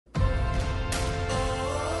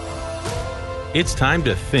It's time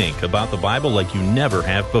to think about the Bible like you never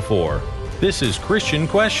have before. This is Christian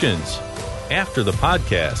Questions. After the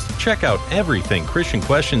podcast, check out everything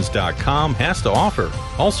ChristianQuestions.com has to offer.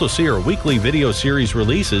 Also see our weekly video series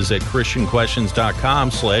releases at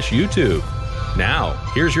ChristianQuestions.com/YouTube. Now,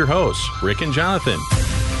 here's your hosts, Rick and Jonathan.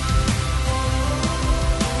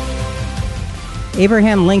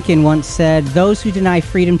 Abraham Lincoln once said, "Those who deny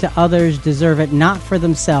freedom to others deserve it not for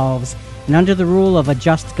themselves, and under the rule of a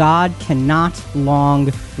just God cannot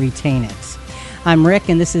long retain it." I'm Rick,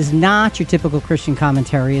 and this is not your typical Christian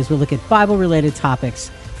commentary as we look at Bible-related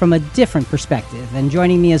topics from a different perspective. And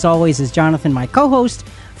joining me, as always, is Jonathan, my co-host,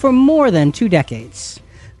 for more than 2 decades.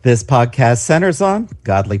 This podcast centers on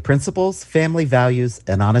godly principles, family values,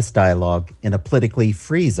 and honest dialogue in a politically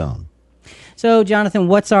free zone. So, Jonathan,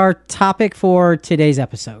 what's our topic for today's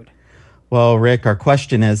episode? Well, Rick, our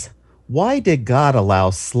question is, why did God allow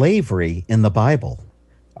slavery in the Bible?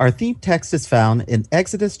 Our theme text is found in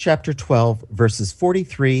Exodus chapter 12, verses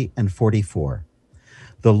 43 and 44.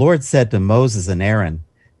 The Lord said to Moses and Aaron,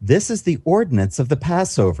 "This is the ordinance of the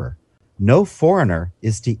Passover. No foreigner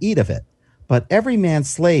is to eat of it, but every man's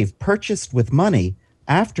slave purchased with money,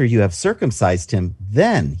 after you have circumcised him,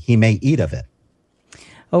 then he may eat of it."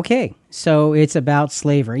 Okay, so it's about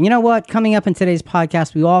slavery. You know what? Coming up in today's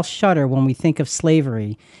podcast, we all shudder when we think of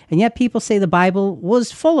slavery, and yet people say the Bible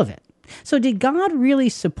was full of it. So did God really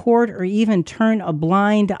support or even turn a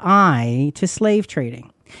blind eye to slave trading?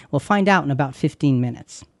 We'll find out in about 15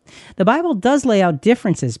 minutes. The Bible does lay out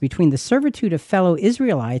differences between the servitude of fellow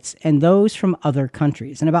Israelites and those from other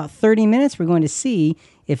countries. In about 30 minutes, we're going to see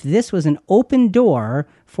if this was an open door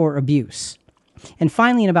for abuse. And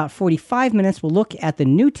finally, in about 45 minutes, we'll look at the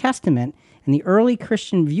New Testament and the early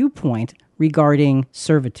Christian viewpoint regarding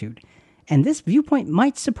servitude. And this viewpoint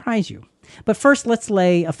might surprise you. But first, let's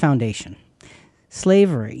lay a foundation.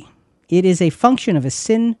 Slavery. It is a function of a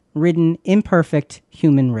sin-ridden, imperfect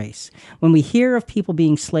human race. When we hear of people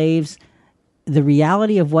being slaves, the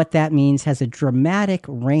reality of what that means has a dramatic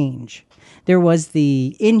range. There was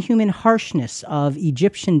the inhuman harshness of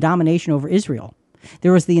Egyptian domination over Israel.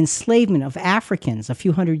 There was the enslavement of Africans a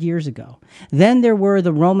few hundred years ago. Then there were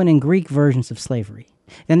the Roman and Greek versions of slavery.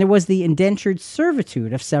 Then there was the indentured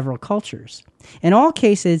servitude of several cultures. In all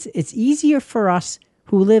cases, it's easier for us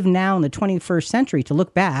who live now in the 21st century to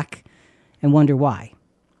look back and wonder why.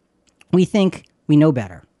 We think we know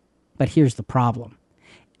better, but here's the problem.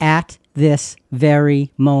 At this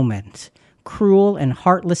very moment, cruel and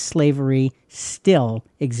heartless slavery still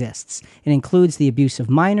exists. It includes the abuse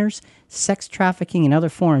of minors, sex trafficking, and other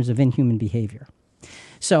forms of inhuman behavior.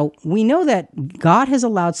 So we know that God has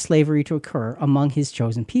allowed slavery to occur among his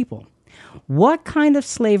chosen people. What kind of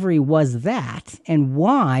slavery was that, and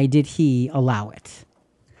why did he allow it?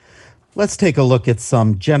 Let's take a look at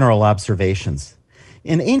some general observations.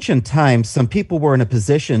 In ancient times, some people were in a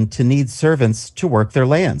position to need servants to work their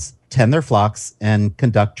lands, tend their flocks, and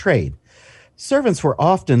conduct trade. Servants were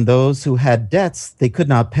often those who had debts they could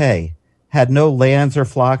not pay, had no lands or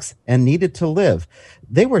flocks, and needed to live.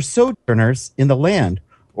 They were sojourners in the land,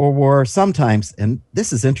 or were sometimes, and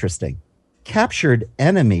this is interesting, captured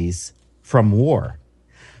enemies from war.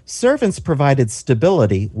 Servants provided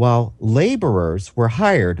stability while laborers were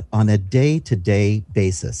hired on a day-to-day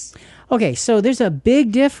basis. Okay, so there's a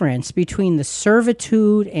big difference between the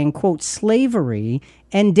servitude and, quote, slavery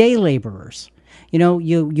and day laborers. You know,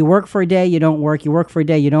 you work for a day, you don't work, you work for a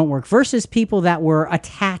day, you don't work, versus people that were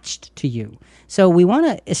attached to you. So we want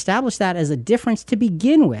to establish that as a difference to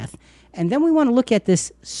begin with. And then we want to look at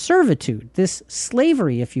this servitude, this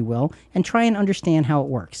slavery, if you will, and try and understand how it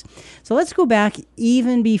works. So let's go back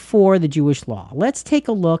even before the Jewish law. Let's take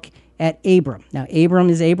a look at Abram. Now, Abram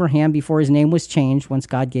is Abraham before his name was changed once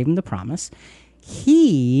God gave him the promise.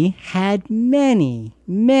 He had many,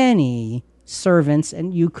 many servants,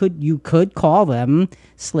 and you could call them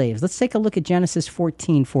slaves. Let's take a look at Genesis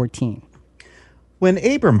 14:14. When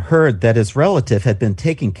Abram heard that his relative had been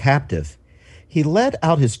taken captive, he led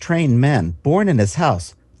out his trained men, born in his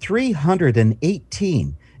house,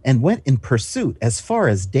 318, and went in pursuit as far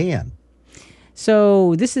as Dan.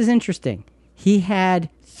 So this is interesting. He had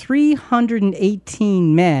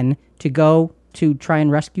 318 men to go to try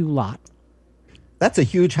and rescue Lot. That's a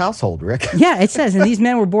huge household, Rick. Yeah, it says, and these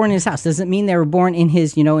men were born in his house. Doesn't mean they were born in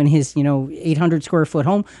his 800 square foot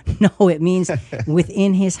home. No, it means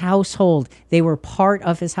within his household. They were part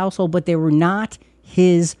of his household, but they were not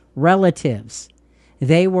his relatives.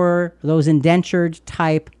 They were those indentured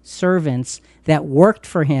type servants that worked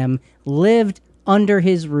for him, lived under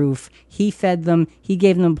his roof. He fed them. He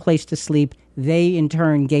gave them a place to sleep. They, in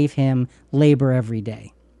turn, gave him labor every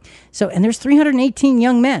day. So, and there's 318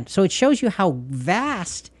 young men. So it shows you how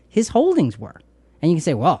vast his holdings were. And you can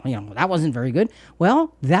say, well, that wasn't very good.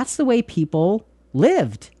 Well, that's the way people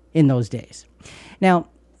lived in those days. Now,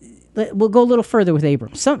 we'll go a little further with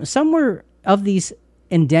Abram. Some were of these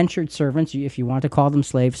indentured servants, if you want to call them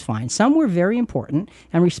slaves, fine. Some were very important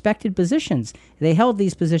and respected positions. They held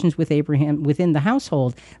these positions with Abraham within the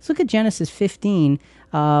household. Let's look at Genesis 15,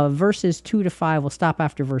 verses 2 to 5. We'll stop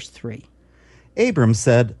after verse 3. Abram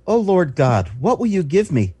said, O Lord God, what will you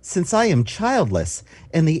give me, since I am childless,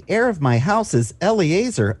 and the heir of my house is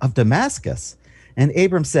Eliezer of Damascus? And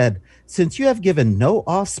Abram said, Since you have given no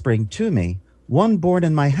offspring to me, one born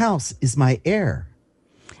in my house is my heir.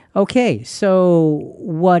 Okay, so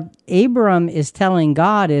what Abram is telling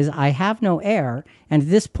God is, I have no heir, and at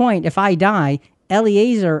this point, if I die,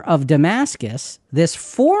 Eliezer of Damascus, this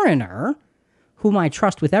foreigner, whom I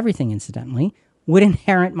trust with everything, incidentally, would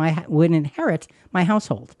inherit my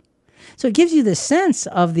household. So it gives you the sense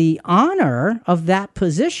of the honor of that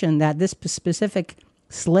position that this specific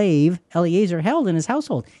slave, Eliezer, held in his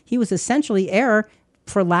household. He was essentially heir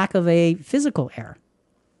for lack of a physical heir.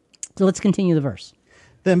 So let's continue the verse.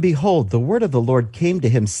 Then behold, the word of the Lord came to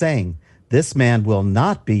him, saying, This man will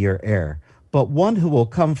not be your heir, but one who will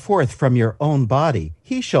come forth from your own body,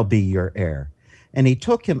 he shall be your heir. And he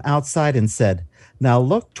took him outside and said, Now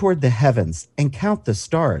look toward the heavens and count the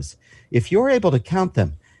stars, if you're able to count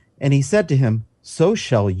them. And he said to him, So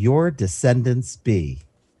shall your descendants be.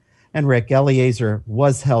 And Rick, Eliezer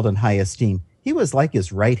was held in high esteem. He was like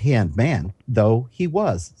his right-hand man, though he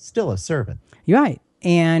was still a servant. You're right.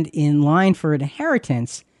 And in line for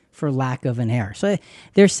inheritance for lack of an heir. So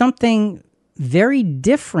there's something very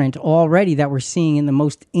different already that we're seeing in the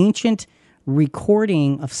most ancient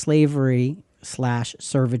recording of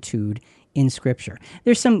slavery/servitude in Scripture.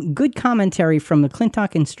 There's some good commentary from the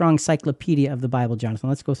Clintock and Strong Cyclopedia of the Bible, Jonathan.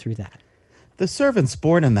 Let's go through that. The servants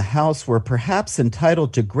born in the house were perhaps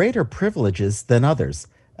entitled to greater privileges than others.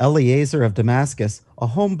 Eliezer of Damascus, a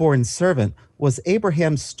homeborn servant, was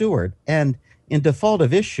Abraham's steward and, in default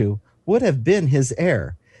of issue, would have been his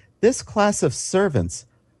heir. This class of servants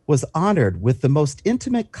was honored with the most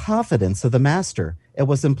intimate confidence of the master and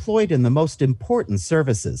was employed in the most important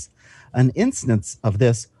services. An instance of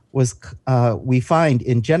this was we find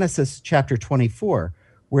in Genesis chapter 24,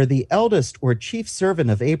 where the eldest or chief servant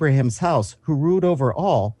of Abraham's house, who ruled over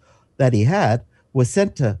all that he had, was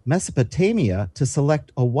sent to Mesopotamia to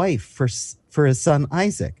select a wife for his son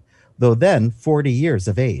Isaac, though then 40 years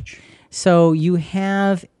of age. So you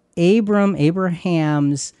have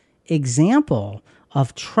Abraham's example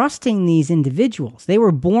of trusting these individuals. They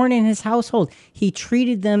were born in his household. He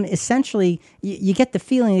treated them essentially, you get the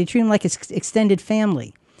feeling, they treated them like his extended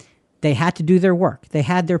family. They had to do their work. They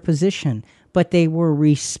had their position, but they were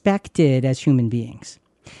respected as human beings.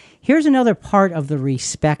 Here's another part of the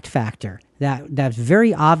respect factor that's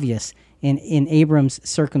very obvious in Abram's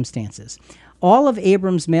circumstances. All of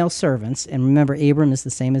Abram's male servants, and remember, Abram is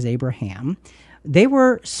the same as Abraham, they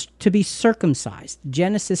were to be circumcised.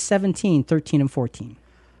 Genesis 17, 13, and 14.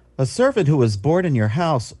 A servant who was born in your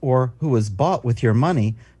house or who was bought with your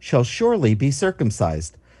money shall surely be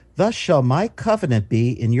circumcised. Thus shall my covenant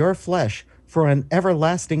be in your flesh for an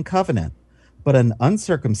everlasting covenant. But an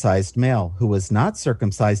uncircumcised male who was not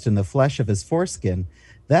circumcised in the flesh of his foreskin,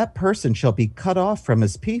 that person shall be cut off from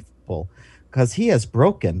his people, because he has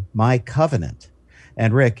broken my covenant.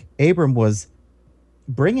 And Rick, Abram was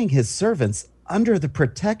bringing his servants under the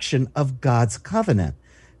protection of God's covenant.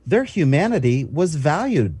 Their humanity was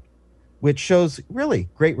valued, which shows really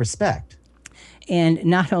great respect. And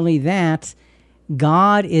not only that,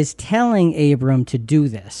 God is telling Abram to do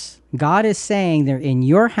this. God is saying they're in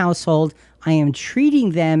your household. I am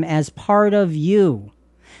treating them as part of you.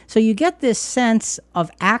 So you get this sense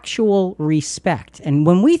of actual respect. And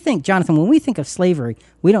when we think, Jonathan, when we think of slavery,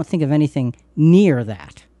 we don't think of anything near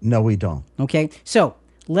that. No, we don't. Okay, so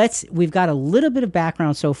we've got a little bit of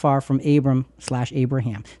background so far from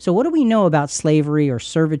Abram/Abraham. So what do we know about slavery or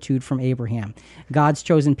servitude from Abraham, God's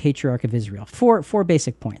chosen patriarch of Israel? Four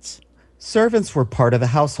basic points. Servants were part of the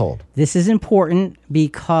household. This is important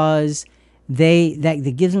because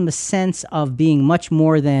that gives them a sense of being much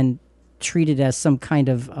more than treated as some kind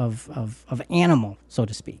of animal, so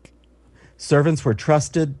to speak. Servants were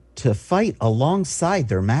trusted to fight alongside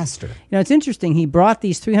their master. It's interesting. He brought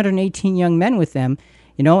these 318 young men with them.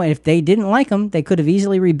 And if they didn't like them, they could have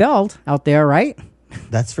easily rebelled out there, right?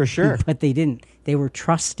 That's for sure. But they didn't. They were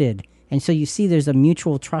trusted. And so you see there's a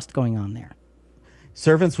mutual trust going on there.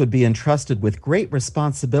 Servants would be entrusted with great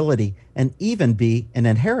responsibility and even be an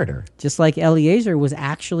inheritor. Just like Eliezer was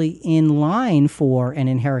actually in line for an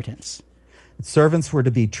inheritance. Servants were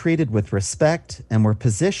to be treated with respect and were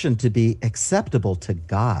positioned to be acceptable to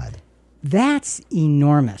God. That's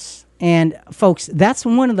enormous. And folks, that's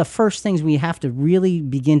one of the first things we have to really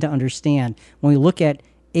begin to understand when we look at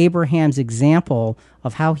Abraham's example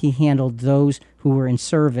of how he handled those who were in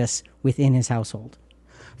service within his household.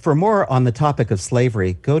 For more on the topic of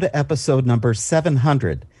slavery, go to episode number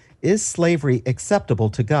 700. Is slavery acceptable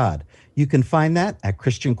to God? You can find that at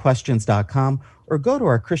ChristianQuestions.com or go to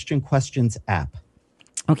our Christian Questions app.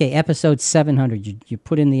 Okay, episode 700. You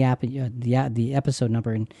put in the app, the episode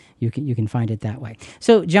number, and you can find it that way.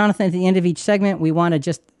 So, Jonathan, at the end of each segment, we want to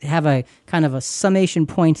just have a kind of a summation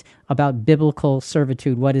point about biblical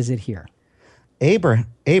servitude. What is it here?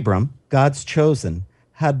 Abram, God's chosen,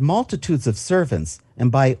 had multitudes of servants,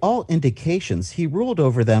 and by all indications, he ruled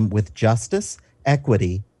over them with justice,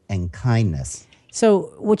 equity, and kindness.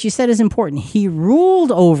 So, what you said is important. He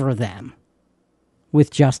ruled over them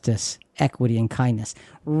with justice, equity, and kindness.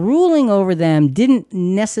 Ruling over them didn't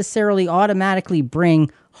necessarily automatically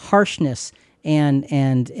bring harshness and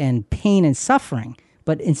pain and suffering,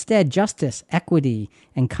 but instead justice, equity,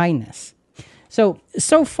 and kindness. So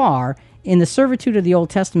far, in the servitude of the Old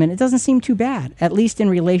Testament, it doesn't seem too bad, at least in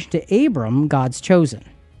relation to Abram, God's chosen.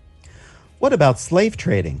 What about slave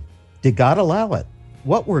trading? Did God allow it?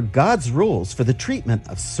 What were God's rules for the treatment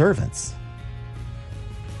of servants?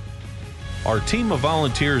 Our team of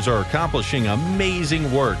volunteers are accomplishing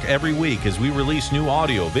amazing work every week as we release new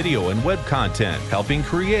audio, video, and web content, helping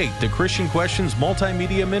create the Christian Questions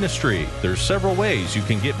multimedia ministry. There's several ways you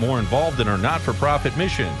can get more involved in our not-for-profit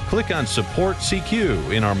mission. Click on Support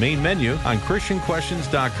CQ in our main menu on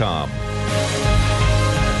ChristianQuestions.com.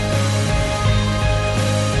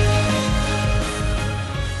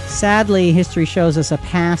 Sadly, history shows us a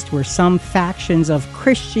past where some factions of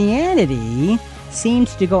Christianity seemed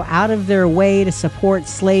to go out of their way to support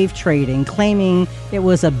slave trading, claiming it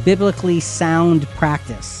was a biblically sound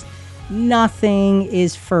practice. Nothing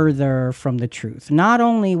is further from the truth. Not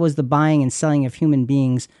only was the buying and selling of human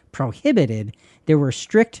beings prohibited, there were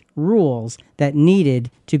strict rules that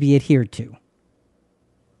needed to be adhered to.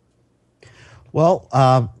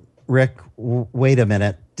 Well, Rick, wait a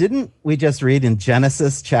minute. Didn't we just read in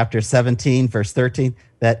Genesis chapter 17, verse 13,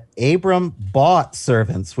 that Abram bought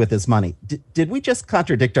servants with his money? Did we just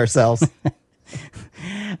contradict ourselves?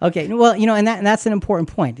 Okay, well, and that's an important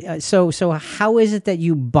point. So how is it that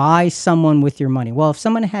you buy someone with your money? Well, if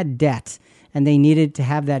someone had debt and they needed to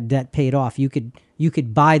have that debt paid off, you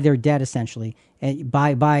could buy their debt essentially, and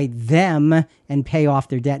buy them and pay off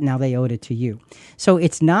their debt. Now they owed it to you. So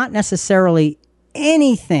it's not necessarily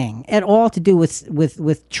anything at all to do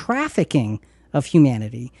with trafficking of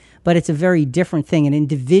humanity, but it's a very different thing, an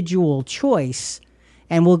individual choice,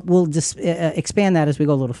 and we'll just expand that as we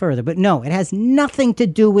go a little further. But no, it has nothing to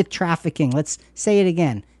do with trafficking. Let's say it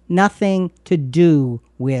again. Nothing to do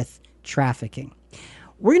with trafficking.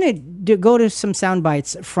 We're going to go to some sound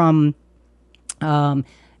bites from an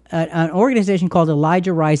organization called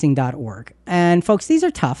ElijahRising.org. And folks, these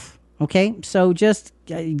are tough. Okay, so just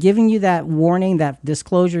giving you that warning, that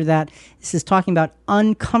disclosure that this is talking about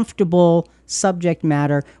uncomfortable subject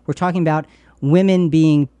matter. We're talking about women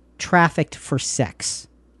being trafficked for sex.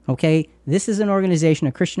 Okay, this is an organization,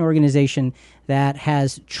 a Christian organization, that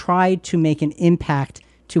has tried to make an impact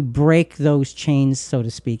to break those chains, so to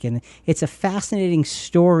speak. And it's a fascinating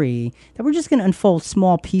story that we're just going to unfold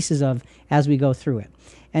small pieces of as we go through it.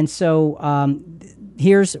 And so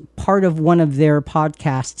here's part of one of their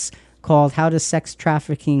podcasts called How Does Sex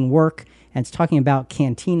Trafficking Work? And it's talking about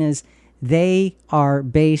cantinas. They are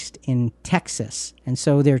based in Texas. And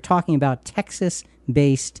so they're talking about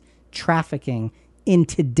Texas-based trafficking in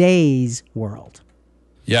today's world.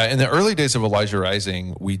 Yeah, in the early days of Elijah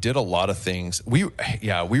Rising, we did a lot of things. We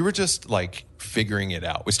were just like figuring it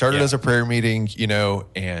out. We started as a prayer meeting,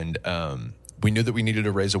 and we knew that we needed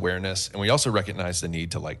to raise awareness, and we also recognized the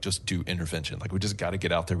need to like just do intervention. Like we just got to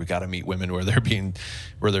get out there. We got to meet women where they're being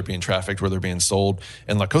trafficked, where they're being sold.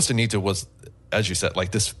 And La Costanita was, as you said,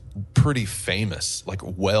 like this pretty famous, like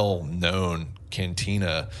well-known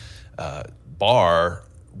cantina bar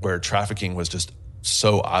where trafficking was just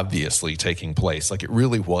so obviously taking place. Like it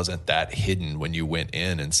really wasn't that hidden when you went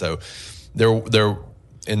in. And so there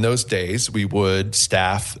in those days, we would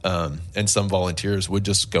staff and some volunteers would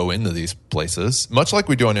just go into these places, much like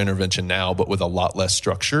we do on intervention now, but with a lot less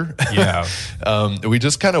structure. Yeah. We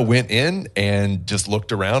just kind of went in and just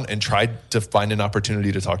looked around and tried to find an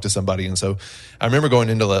opportunity to talk to somebody. And so I remember going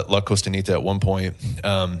into La Costanita at one point.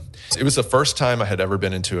 It was the first time I had ever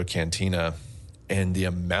been into a cantina, and the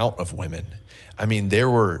amount of women. I mean, there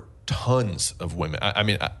were tons of women.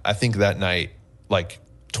 I think that night, like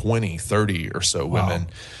 20, 30 or so women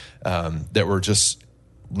that were just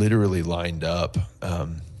literally lined up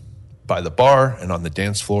by the bar and on the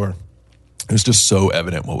dance floor. It was just so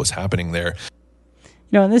evident what was happening there.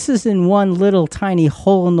 And this is in one little tiny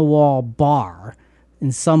hole-in-the-wall bar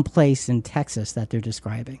in some place in Texas that they're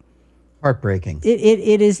describing. Heartbreaking.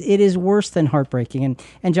 It is worse than heartbreaking.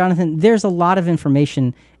 And Jonathan, there's a lot of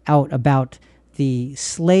information out about the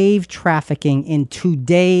slave trafficking in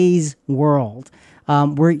today's world.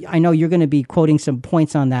 I know you're going to be quoting some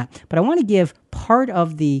points on that, but I want to give part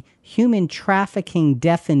of the human trafficking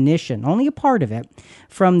definition, only a part of it,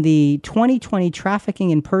 from the 2020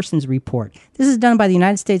 Trafficking in Persons report. This is done by the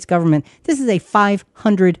United States government. This is a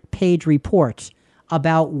 500-page report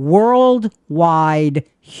about worldwide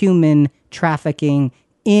human trafficking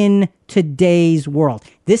in today's world.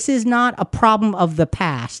 This is not a problem of the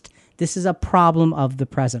past. This is a problem of the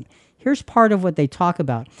present. Here's part of what they talk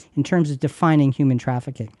about in terms of defining human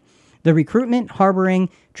trafficking. The recruitment, harboring,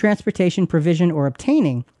 transportation, provision, or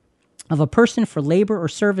obtaining of a person for labor or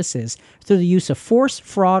services through the use of force,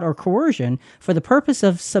 fraud, or coercion for the purpose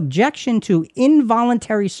of subjection to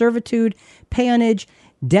involuntary servitude, peonage,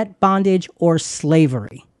 debt bondage, or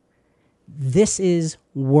slavery. This is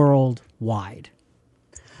worldwide.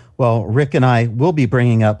 Well, Rick and I will be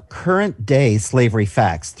bringing up current day slavery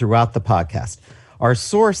facts throughout the podcast. Our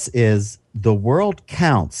source is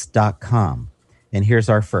theworldcounts.com. And here's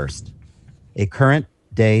our first. A current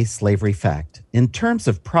day slavery fact. In terms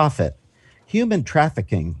of profit, human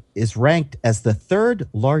trafficking is ranked as the third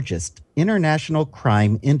largest international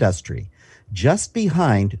crime industry, just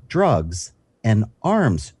behind drugs and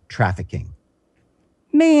arms trafficking.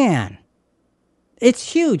 Man,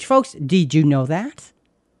 it's huge. Folks, did you know that?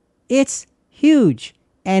 It's huge,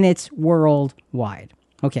 and it's worldwide.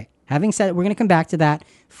 Okay, having said it, we're going to come back to that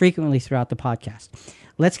frequently throughout the podcast.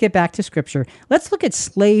 Let's get back to Scripture. Let's look at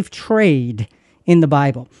slave trade in the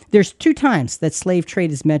Bible. There's 2 times that slave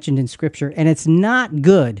trade is mentioned in Scripture, and it's not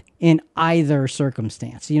good in either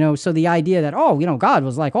circumstance. So the idea that, God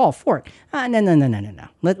was like all for it. No.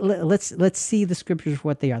 Let's see the Scriptures for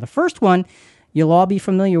what they are. The first one you'll all be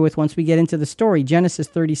familiar with once we get into the story. Genesis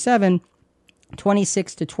 37,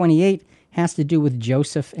 26 to 28 has to do with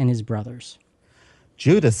Joseph and his brothers.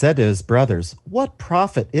 Judah said to his brothers, "What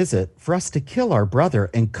profit is it for us to kill our brother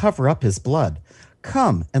and cover up his blood?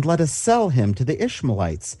 Come and let us sell him to the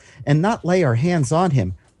Ishmaelites and not lay our hands on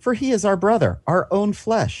him, for he is our brother, our own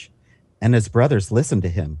flesh." And his brothers listened to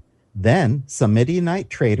him. Then some Midianite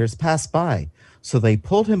traders passed by. So they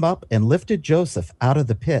pulled him up and lifted Joseph out of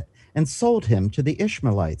the pit and sold him to the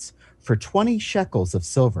Ishmaelites for 20 shekels of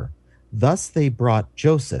silver. Thus they brought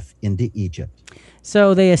Joseph into Egypt.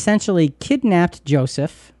 So they essentially kidnapped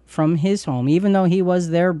Joseph from his home, even though he was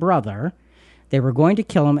their brother. They were going to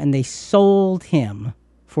kill him, and they sold him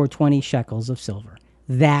for 20 shekels of silver.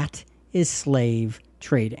 That is slave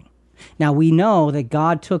trading. Now, we know that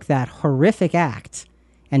God took that horrific act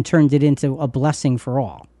and turned it into a blessing for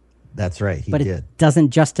all. That's right, he did. But it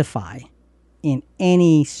doesn't justify in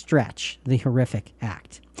any stretch the horrific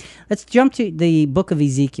act. Let's jump to the book of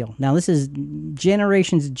Ezekiel. Now, this is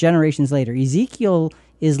generations later. Ezekiel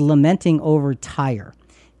is lamenting over Tyre.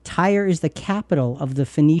 Tyre is the capital of the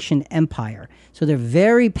Phoenician Empire. So they're a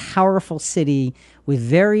very powerful city with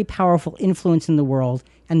very powerful influence in the world,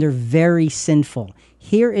 and they're very sinful.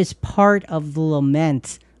 Here is part of the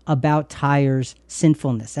lament about Tyre's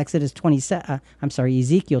sinfulness.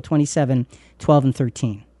 Ezekiel 27, 12 and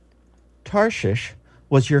 13. Tarshish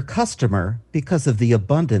was your customer because of the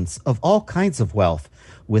abundance of all kinds of wealth.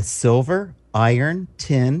 With silver, iron,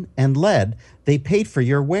 tin, and lead, they paid for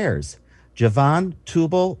your wares. Javan,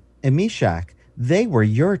 Tubal, and Meshach, they were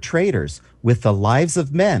your traders. With the lives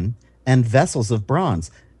of men and vessels of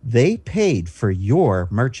bronze, they paid for your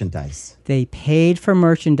merchandise. They paid for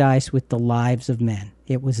merchandise with the lives of men.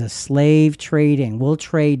 It was a slave trading. We'll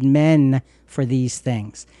trade men for these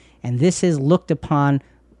things. And this is looked upon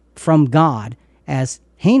from God as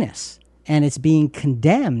heinous, and it's being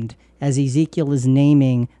condemned as Ezekiel is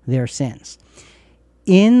naming their sins.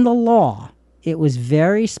 In the law, it was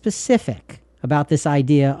very specific about this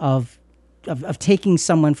idea of taking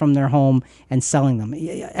someone from their home and selling them.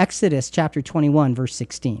 Exodus chapter 21, verse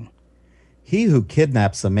 16. He who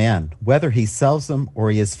kidnaps a man, whether he sells him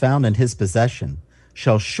or he is found in his possession,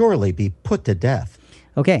 shall surely be put to death.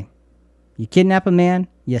 Okay, you kidnap a man,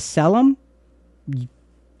 you sell him,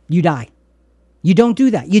 you die. You don't do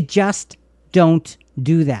that. You just don't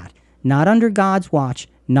do that. Not under God's watch,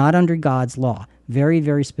 not under God's law. Very,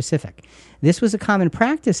 very specific. This was a common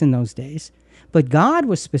practice in those days, but God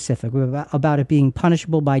was specific about it being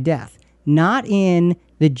punishable by death. Not in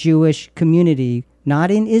the Jewish community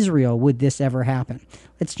Not in Israel would this ever happen.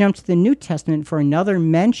 Let's jump to the New Testament for another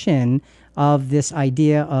mention of this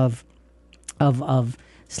idea of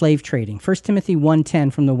slave trading. 1 Timothy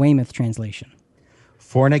 1:10 from the Weymouth translation.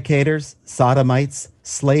 Fornicators, sodomites,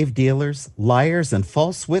 slave dealers, liars, and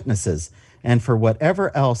false witnesses, and for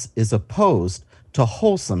whatever else is opposed to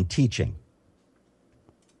wholesome teaching.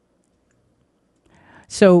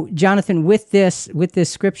 So, Jonathan, with this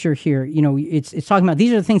scripture here, it's talking about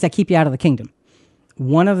these are the things that keep you out of the kingdom.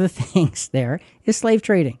 One of the things there is slave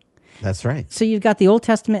trading. That's right. So you've got the Old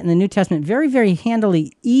Testament and the New Testament very, very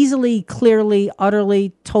handily, easily, clearly,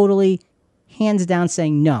 utterly, totally, hands down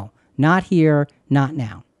saying, no, not here, not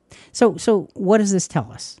now. So what does this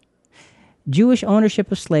tell us? Jewish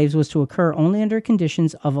ownership of slaves was to occur only under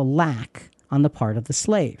conditions of a lack on the part of the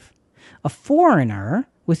slave. A foreigner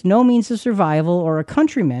with no means of survival or a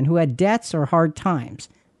countryman who had debts or hard times.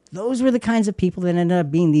 Those were the kinds of people that ended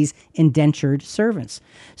up being these indentured servants.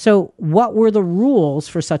 So what were the rules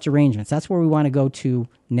for such arrangements? That's where we want to go to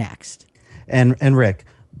next. And Rick,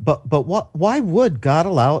 but why would God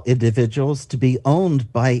allow individuals to be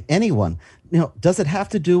owned by anyone? Does it have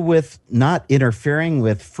to do with not interfering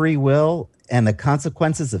with free will and the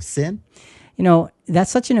consequences of sin?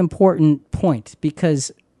 That's such an important point,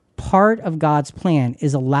 because part of God's plan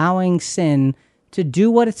is allowing sin to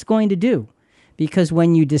do what it's going to do. Because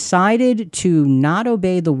when you decided to not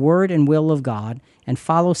obey the word and will of God and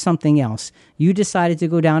follow something else, you decided to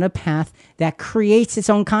go down a path that creates its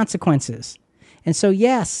own consequences. And so,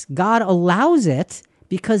 yes, God allows it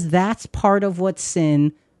because that's part of what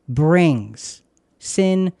sin brings.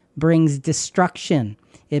 Sin brings destruction.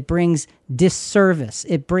 It brings disservice.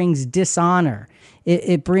 It brings dishonor.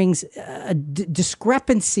 It brings a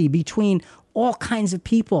discrepancy between all kinds of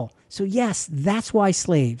people. So, yes, that's why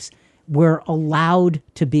slaves were allowed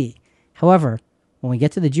to be. However, when we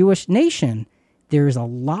get to the Jewish nation, there's a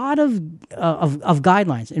lot of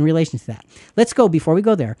guidelines in relation to that. Before we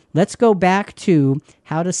go there, let's go back to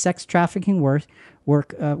how does sex trafficking work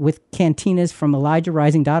with cantinas from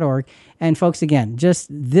ElijahRising.org. And folks, again, just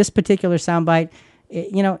this particular soundbite,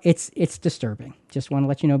 it's disturbing. Just want to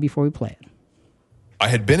let you know before we play it. I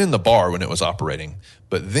had been in the bar when it was operating,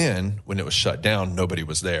 but then when it was shut down, nobody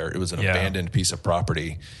was there. It was an abandoned piece of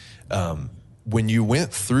property. When you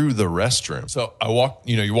went through the restroom, so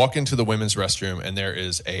you walk into the women's restroom and there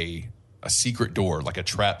is a secret door, like a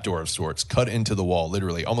trap door of sorts, cut into the wall,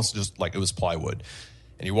 literally, almost just like it was plywood.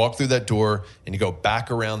 And you walk through that door and you go back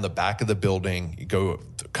around the back of the building. You go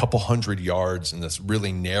a couple hundred yards in this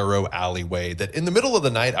really narrow alleyway that in the middle of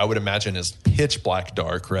the night, I would imagine is pitch black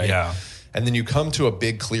dark, right? Yeah. And then you come to a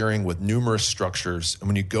big clearing with numerous structures. And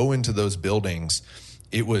when you go into those buildings,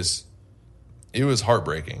 it was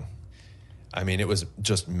heartbreaking. I mean, it was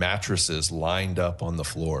just mattresses lined up on the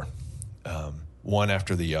floor, one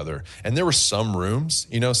after the other. And there were some rooms,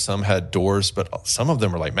 some had doors, but some of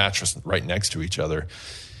them were like mattresses right next to each other.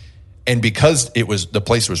 And because the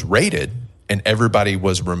place was raided and everybody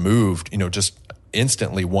was removed, just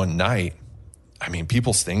instantly one night, I mean,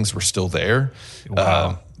 people's things were still there.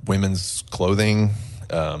 Wow. Women's clothing,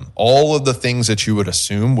 all of the things that you would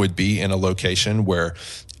assume would be in a location where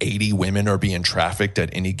 80 women are being trafficked at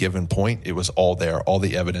any given point. It was all there. All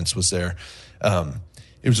the evidence was there.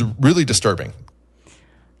 It was really disturbing.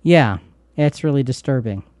 Yeah, it's really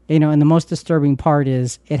disturbing. And the most disturbing part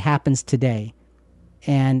is it happens today.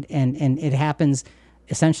 And it happens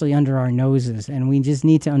essentially under our noses. And we just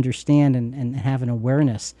need to understand and have an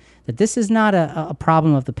awareness that this is not a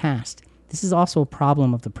problem of the past. This is also a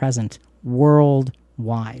problem of the present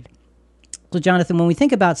worldwide. So, Jonathan, when we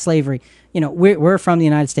think about slavery, we're from the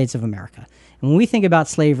United States of America. And when we think about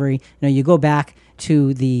slavery, you go back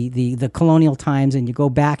to the colonial times and you go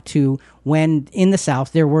back to when in the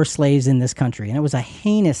South there were slaves in this country. And it was a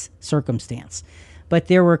heinous circumstance. But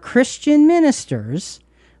there were Christian ministers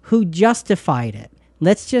who justified it.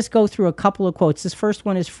 Let's just go through a couple of quotes. This first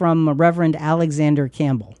one is from Reverend Alexander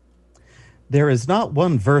Campbell. There is not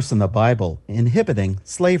one verse in the Bible inhibiting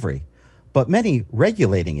slavery, but many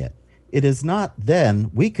regulating it. It is not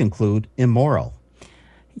then, we conclude, immoral.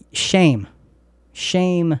 Shame.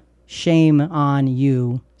 Shame, shame on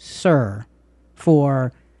you, sir,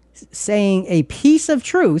 for saying a piece of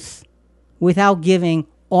truth without giving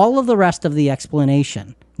all of the rest of the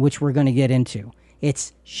explanation, which we're going to get into.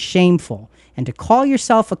 It's shameful. And to call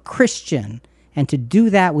yourself a Christian and to do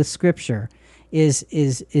that with Scripture is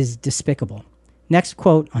despicable. Next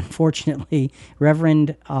quote, unfortunately,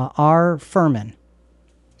 Reverend R. Furman.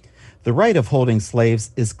 The right of holding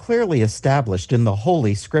slaves is clearly established in the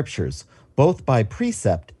Holy Scriptures, both by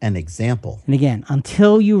precept and example. And again,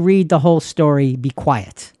 until you read the whole story, be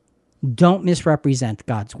quiet. Don't misrepresent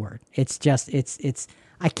God's word. It's just, let's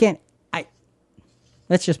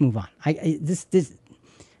just move on.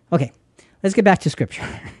 Okay, let's get back to scripture.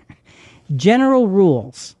 General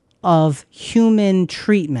rules of human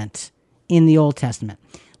treatment in the Old Testament.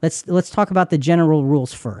 Let's talk about the general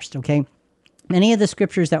rules first, okay? Many of the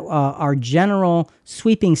scriptures that are general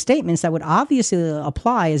sweeping statements that would obviously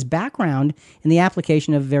apply as background in the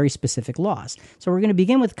application of very specific laws. So we're going to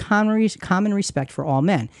begin with common respect for all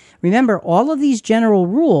men. Remember, all of these general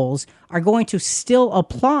rules are going to still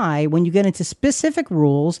apply when you get into specific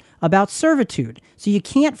rules about servitude. So you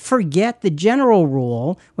can't forget the general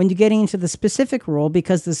rule when you're getting into the specific rule,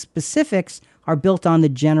 because the specifics are built on the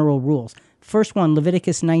general rules. First one,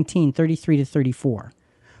 Leviticus 19, 33 to 34.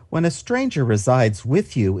 When a stranger resides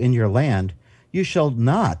with you in your land, you shall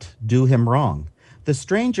not do him wrong. The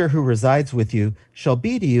stranger who resides with you shall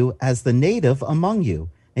be to you as the native among you,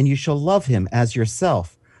 and you shall love him as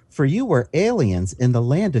yourself. For you were aliens in the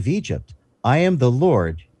land of Egypt. I am the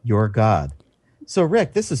Lord your God. So,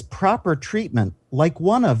 Rick, this is proper treatment like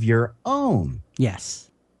one of your own.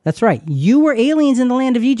 Yes, that's right. You were aliens in the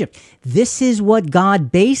land of Egypt. This is what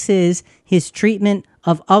God bases his treatment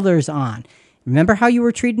of others on. Remember how you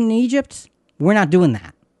were treated in Egypt? We're not doing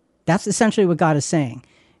that. That's essentially what God is saying.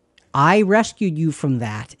 I rescued you from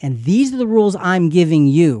that, and these are the rules I'm giving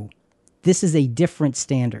you. This is a different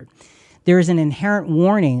standard. There is an inherent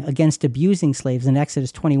warning against abusing slaves in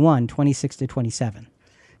Exodus 21, 26 to 27.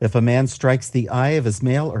 If a man strikes the eye of his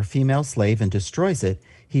male or female slave and destroys it,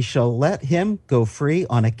 he shall let him go free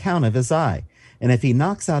on account of his eye. And if he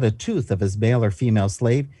knocks out a tooth of his male or female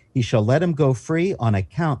slave, he shall let him go free on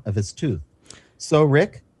account of his tooth. So,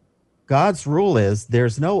 Rick, God's rule is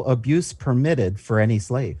there's no abuse permitted for any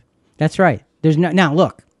slave. That's right. There's no. Now,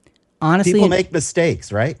 look, honestly, people make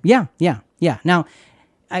mistakes, right? Yeah. Now,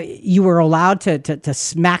 you were allowed to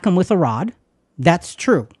smack them with a rod. That's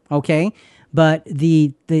true. Okay, but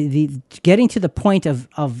the getting to the point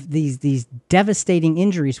of these devastating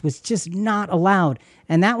injuries was just not allowed,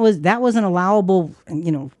 and that wasn't allowable.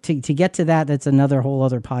 To get to that, that's another whole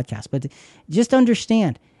other podcast. But just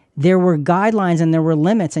understand, there were guidelines and there were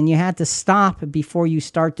limits, and you had to stop before you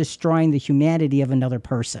start destroying the humanity of another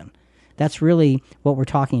person. That's really what we're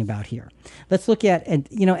talking about here. Let's look at, and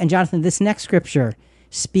Jonathan, this next scripture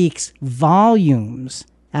speaks volumes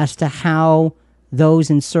as to how those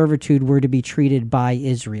in servitude were to be treated by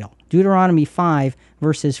Israel. Deuteronomy 5,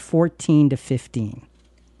 verses 14 to 15.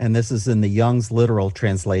 And this is in the Young's literal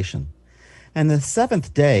translation. And the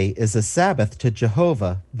seventh day is a Sabbath to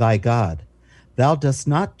Jehovah thy God. Thou dost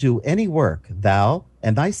not do any work, thou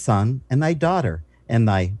and thy son and thy daughter, and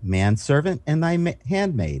thy manservant and thy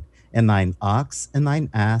handmaid, and thine ox and thine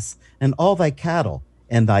ass, and all thy cattle,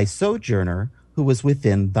 and thy sojourner who was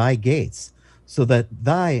within thy gates, so that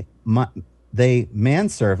thy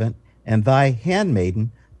manservant and thy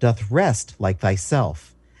handmaiden doth rest like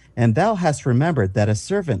thyself. And thou hast remembered that a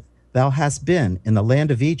servant thou hast been in the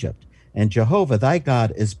land of Egypt, and Jehovah thy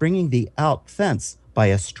God is bringing thee out thence by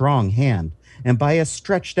a strong hand, and by a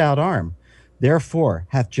stretched out arm. Therefore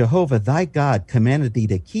hath Jehovah thy God commanded thee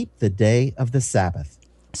to keep the day of the Sabbath.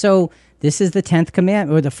 So this is the 10th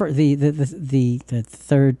commandment, or the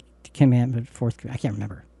third commandment, fourth. I can't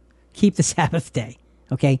remember. Keep the Sabbath day.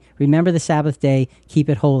 Okay, remember the Sabbath day. Keep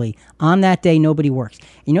it holy. On that day, nobody works.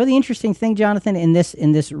 You know the interesting thing, Jonathan, in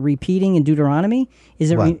this repeating in Deuteronomy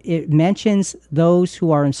is it mentions those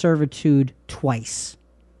who are in servitude twice.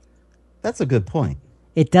 That's a good point.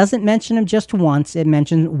 It doesn't mention them just once. It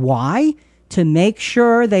mentions why? To make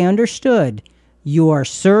sure they understood your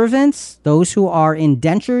servants, those who are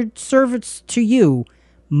indentured servants to you,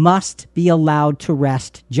 must be allowed to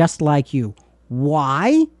rest just like you.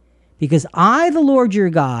 Why? Because I, the Lord your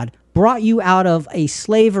God, brought you out of a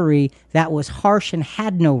slavery that was harsh and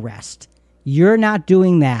had no rest. You're not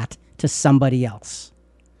doing that to somebody else.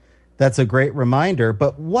 That's a great reminder.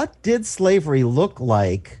 But what did slavery look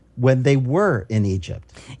like when they were in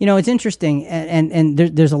Egypt? It's interesting, and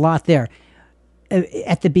there's a lot there.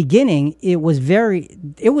 At the beginning, I won't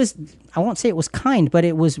say it was kind, but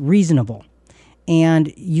it was reasonable.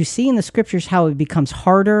 And you see in the scriptures how it becomes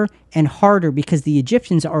harder and harder because the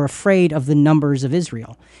Egyptians are afraid of the numbers of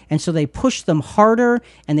Israel. And so they push them harder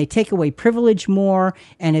and they take away privilege more,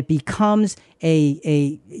 and it becomes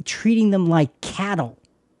a treating them like cattle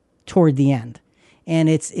toward the end. And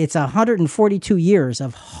it's 142 years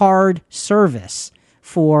of hard service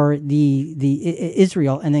for the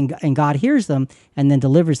Israel, and God hears them and then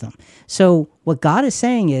delivers them. So what God is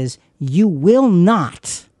saying is, you will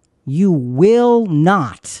not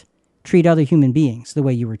treat other human beings the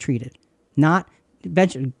way you were treated. Not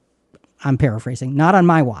eventually. I'm paraphrasing, not on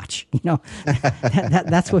my watch.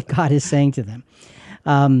 That's what God is saying to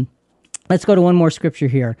them. Let's go to one more scripture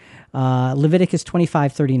here. Leviticus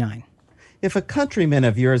 25:39. If a countryman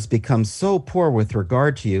of yours becomes so poor with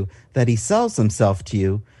regard to you that he sells himself to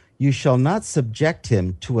you, you shall not subject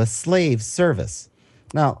him to a slave service.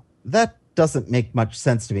 Now, that doesn't make much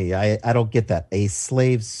sense to me. I don't get that. A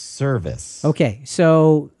slave service. Okay,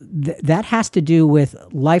 so that has to do with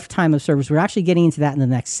lifetime of service. We're actually getting into that in the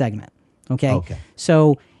next segment. Okay.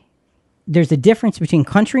 So there's a difference between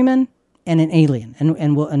countryman and an alien,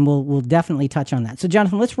 and we'll definitely touch on that. So,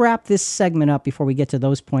 Jonathan, let's wrap this segment up before we get to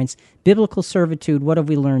those points. Biblical servitude. What have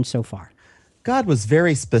we learned so far? God was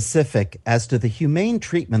very specific as to the humane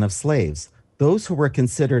treatment of slaves, those who were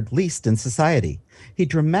considered least in society. He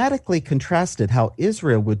dramatically contrasted how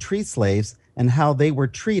Israel would treat slaves and how they were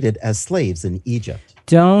treated as slaves in Egypt.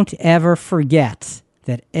 Don't ever forget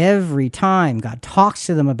that every time God talks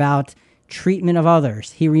to them about treatment of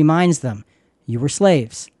others, he reminds them, you were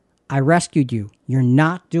slaves. I rescued you. You're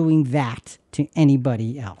not doing that to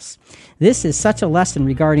anybody else. This is such a lesson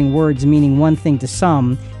regarding words meaning one thing to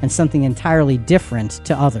some and something entirely different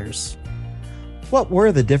to others. What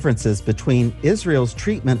were the differences between Israel's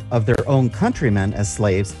treatment of their own countrymen as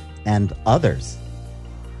slaves and others?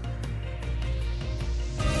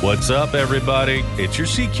 What's up, everybody? It's your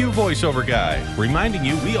CQ voiceover guy, reminding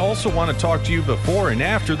you we also want to talk to you before and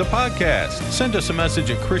after the podcast. Send us a message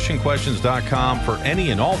at ChristianQuestions.com for any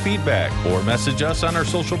and all feedback, or message us on our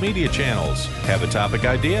social media channels. Have a topic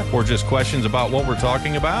idea or just questions about what we're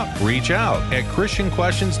talking about? Reach out at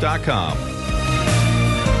ChristianQuestions.com.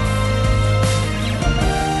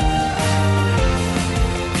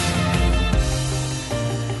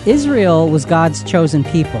 Israel was God's chosen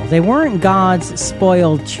people. They weren't God's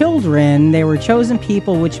spoiled children. They were chosen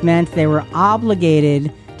people, which meant they were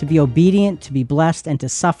obligated to be obedient, to be blessed, and to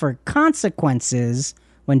suffer consequences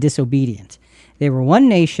when disobedient. They were one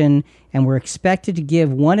nation and were expected to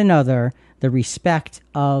give one another the respect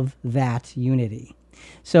of that unity.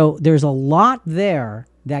 So there's a lot there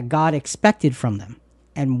that God expected from them.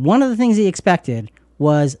 And one of the things he expected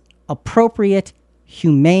was appropriate,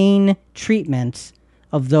 humane treatment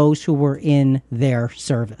of those who were in their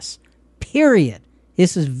service. Period.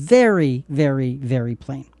 This is very, very, very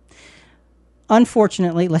plain.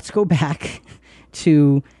 Unfortunately, let's go back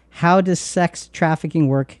to How Does Sex Trafficking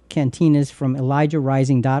Work? Cantinas from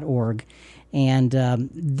ElijahRising.org. And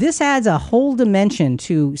this adds a whole dimension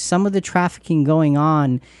to some of the trafficking going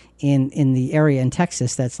on in the area in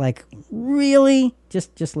Texas that's like, really?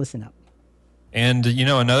 Just listen up. And,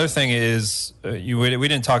 another thing is, we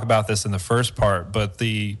didn't talk about this in the first part, but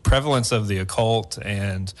the prevalence of the occult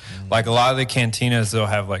and like a lot of the cantinas, they'll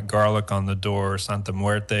have like garlic on the door, Santa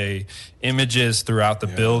Muerte, images throughout the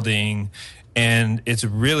building. And it's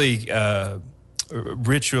really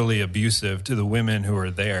ritually abusive to the women who are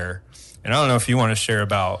there. And I don't know if you want to share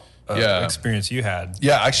about experience you had.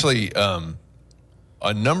 Yeah, actually,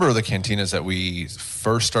 a number of the cantinas that we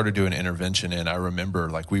first started doing intervention in, I remember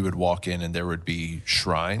like we would walk in and there would be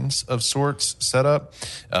shrines of sorts set up,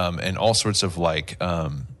 and all sorts of like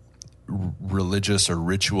religious or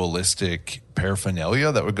ritualistic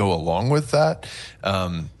paraphernalia that would go along with that.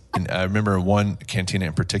 And I remember one cantina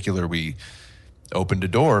in particular, we opened a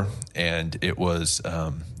door and it was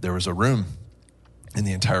there was a room, and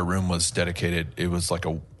the entire room was dedicated. It was like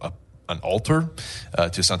an altar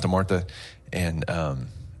to Santa Marta. And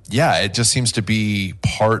it just seems to be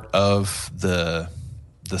part of the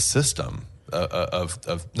system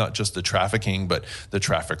of not just the trafficking, but the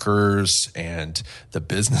traffickers and the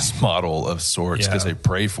business model of sorts, because they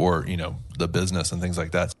pray for the business and things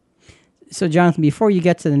like that. So, Jonathan, before you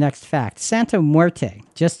get to the next fact, Santa Muerte,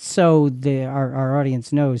 just so our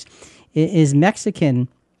audience knows, is Mexican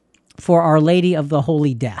for Our Lady of the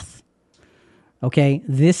Holy Death. Okay,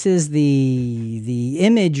 this is the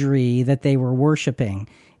imagery that they were worshiping,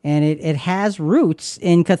 and it has roots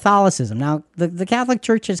in Catholicism. Now, the Catholic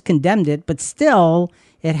Church has condemned it, but still,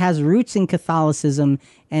 it has roots in Catholicism,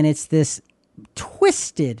 and it's this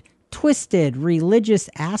twisted religious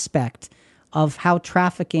aspect of how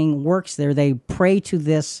trafficking works there. They pray to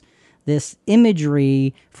this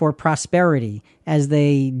imagery for prosperity as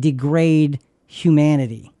they degrade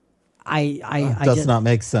humanity. Does not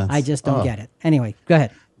make sense. I just don't get it. Anyway, go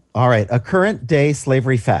ahead. All right. A current day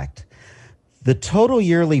slavery fact. The total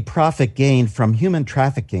yearly profit gained from human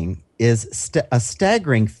trafficking is a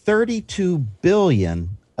staggering $32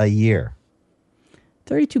 billion a year.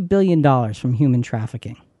 $32 billion from human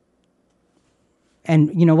trafficking.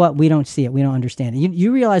 And you know what? We don't see it. We don't understand it.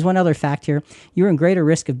 You realize one other fact here. You're in greater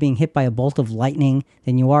risk of being hit by a bolt of lightning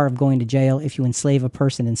than you are of going to jail if you enslave a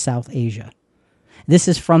person in South Asia. This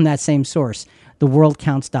is from that same source,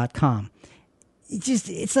 theworldcounts.com.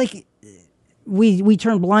 It's like we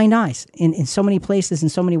turn blind eyes in so many places, in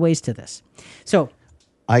so many ways to this. So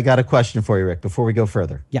I got a question for you, Rick, before we go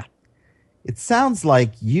further. yeah. It sounds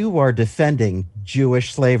like you are defending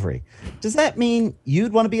Jewish slavery. Does that mean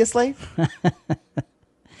you'd want to be a slave?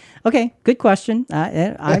 Okay, good question.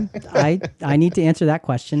 I need to answer that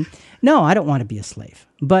question. No, I don't want to be a slave.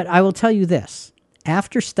 But I will tell you this.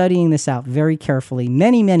 After studying this out very carefully,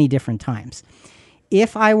 many, many different times,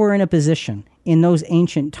 if I were in a position in those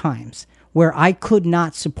ancient times where I could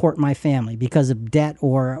not support my family because of debt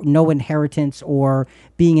or no inheritance or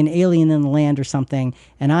being an alien in the land or something,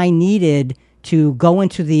 and I needed to go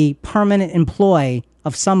into the permanent employ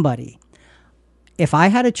of somebody, if I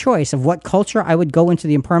had a choice of what culture I would go into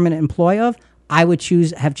the permanent employ of, I would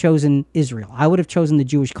have chosen Israel. I would have chosen the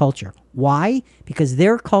Jewish culture. Why? Because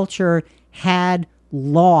their culture had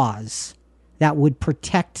laws that would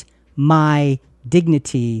protect my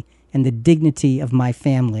dignity and the dignity of my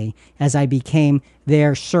family as I became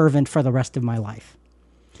their servant for the rest of my life.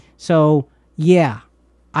 So, yeah,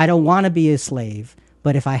 I don't want to be a slave,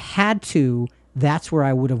 but if I had to, that's where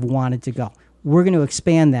I would have wanted to go. We're going to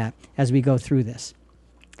expand that as we go through this.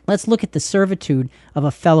 Let's look at the servitude of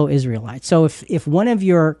a fellow Israelite. So if one of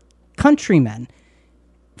your countrymen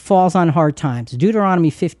falls on hard times, Deuteronomy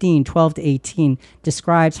 15:12-18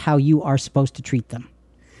 describes how you are supposed to treat them.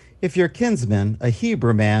 If your kinsman, a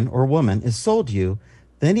Hebrew man or woman, is sold to you,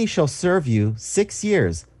 then he shall serve you 6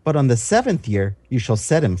 years, but on the 7th year you shall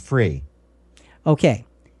set him free. Okay,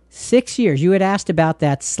 6 years. You had asked about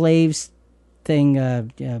that slaves thing,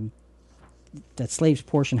 that slaves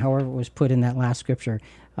portion, however it was put in that last scripture.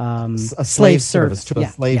 A slave service. To a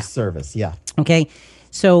slave service, yeah. Okay,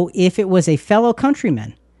 so if it was a fellow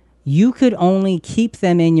countryman, you could only keep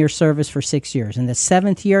them in your service for 6 years. In the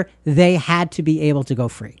 7th year, they had to be able to go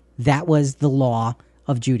free. That was the law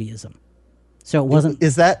of Judaism. So it wasn't...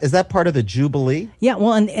 Is that part of the Jubilee? Yeah,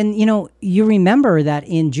 well, and you know, you remember that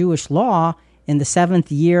in Jewish law, in the 7th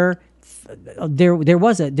year, there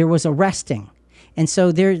was a resting. And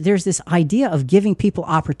so there's this idea of giving people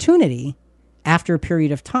opportunity after a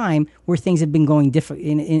period of time where things have been going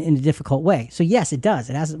in a difficult way. So yes, it does.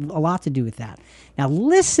 It has a lot to do with that. Now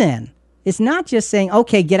listen, it's not just saying,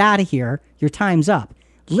 okay, get out of here, your time's up.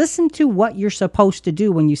 Listen to what you're supposed to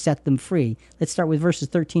do when you set them free. Let's start with verses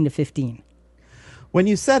 13-15. When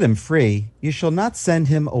you set him free, you shall not send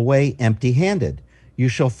him away empty-handed. You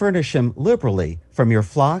shall furnish him liberally from your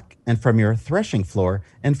flock and from your threshing floor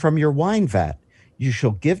and from your wine vat. You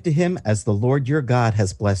shall give to him as the Lord your God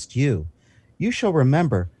has blessed you. You shall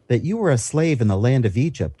remember that you were a slave in the land of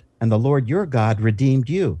Egypt, and the Lord your God redeemed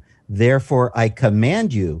you. Therefore, I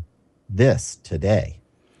command you this today.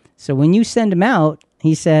 So when you send them out,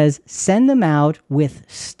 he says, send them out with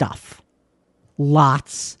stuff.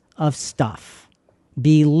 Lots of stuff.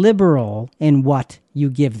 Be liberal in what you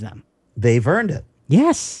give them. They've earned it.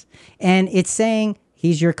 Yes. And it's saying,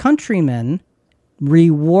 he's your countryman,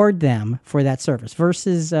 reward them for that service. Verse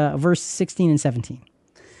 16 and 17.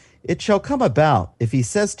 It shall come about, if he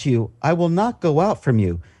says to you, I will not go out from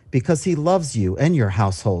you, because he loves you and your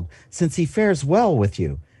household, since he fares well with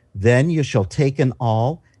you. Then you shall take an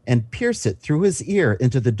awl and pierce it through his ear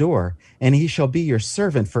into the door, and he shall be your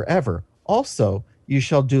servant forever. Also, you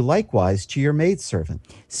shall do likewise to your maidservant.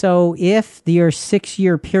 So if your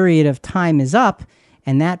 6-year period of time is up,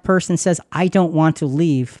 and that person says, I don't want to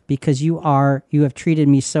leave because you have treated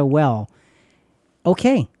me so well,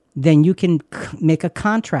 okay, then you can make a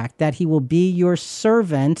contract that he will be your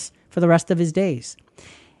servant for the rest of his days.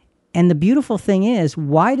 And the beautiful thing is,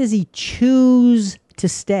 why does he choose to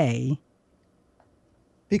stay?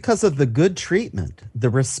 Because of the good treatment, the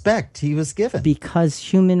respect he was given. Because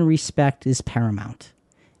human respect is paramount.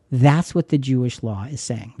 That's what the Jewish law is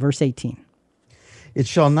saying. Verse 18. It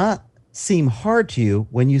shall not seem hard to you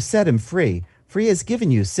when you set him free, for he has given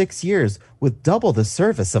you 6 years with double the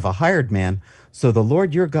service of a hired man, so the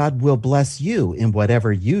Lord your God will bless you in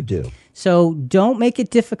whatever you do. So don't make it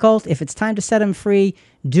difficult. If it's time to set him free,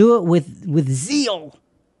 do it with zeal.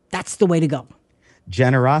 That's the way to go.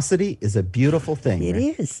 Generosity is a beautiful thing. It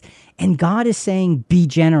is. And God is saying, be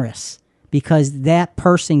generous, because that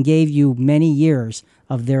person gave you many years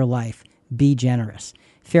of their life. Be generous.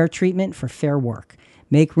 Fair treatment for fair work.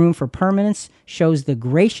 Make room for permanence shows the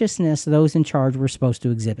graciousness those in charge were supposed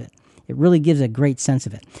to exhibit. It really gives a great sense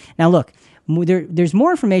of it. Now, look, there's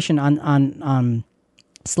more information on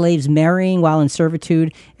slaves marrying while in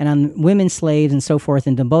servitude, and on women slaves and so forth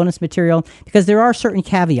in the bonus material, because there are certain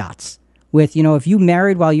caveats with, if you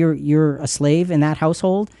married while you're a slave in that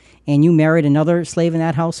household and you married another slave in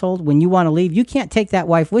that household, when you want to leave, you can't take that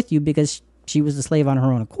wife with you because she was a slave on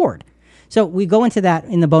her own accord. So we go into that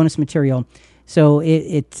in the bonus material. So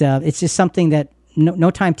it's just something that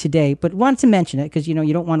no time today, but wanted to mention it because, you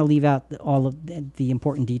don't want to leave out all of the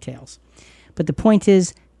important details. But the point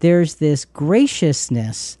is, there's this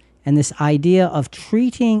graciousness and this idea of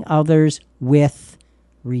treating others with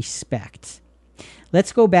respect.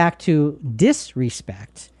 Let's go back to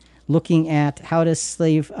disrespect, looking at how does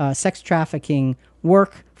sex trafficking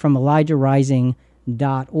work from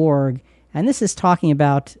ElijahRising.org. And this is talking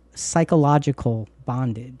about psychological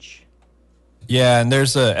bondage. Yeah, and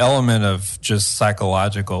there's an element of just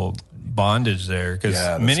psychological bondage there because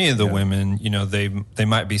many of the women, they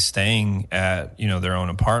might be staying at, their own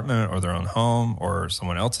apartment or their own home or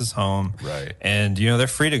someone else's home. Right. And, they're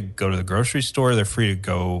free to go to the grocery store. They're free to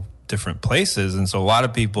go different places. And so a lot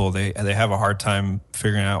of people, they have a hard time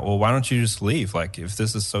figuring out, well, why don't you just leave? Like, if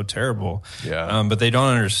this is so terrible. Yeah. But they don't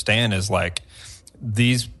understand is like,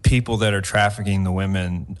 these people that are trafficking the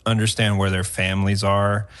women understand where their families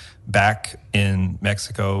are back in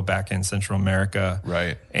Mexico, back in Central America.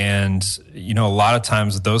 Right. And, a lot of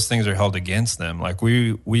times those things are held against them. Like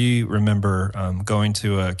we remember going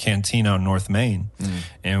to a cantina on North Main,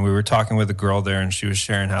 and we were talking with a girl there, and she was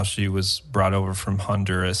sharing how she was brought over from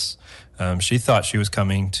Honduras. She thought she was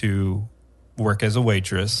coming to work as a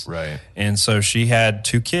waitress. Right. And so she had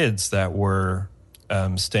 2 kids that were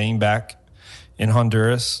staying back in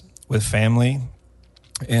Honduras with family.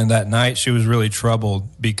 And that night she was really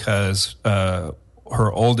troubled because her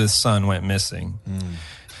oldest son went missing.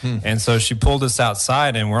 And so she pulled us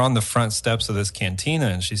outside, and we're on the front steps of this cantina,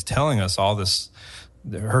 and she's telling us all this,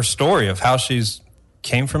 her story of how she's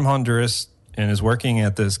came from Honduras and is working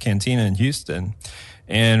at this cantina in Houston.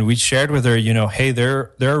 And we shared with her, hey,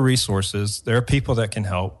 there are resources. There are people that can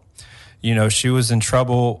help. She was in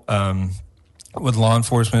trouble with law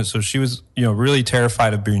enforcement, so she was, really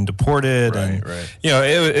terrified of being deported, Right.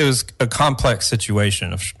 It was a complex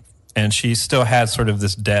situation, and she still had sort of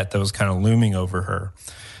this debt that was kind of looming over her.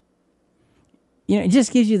 It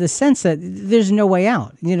just gives you the sense that there's no way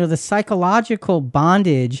out. The psychological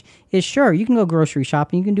bondage is, sure, you can go grocery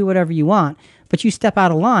shopping, you can do whatever you want, but you step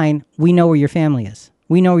out of line, we know where your family is,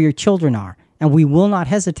 we know where your children are, and we will not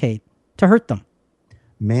hesitate to hurt them.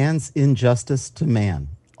 Man's injustice to man.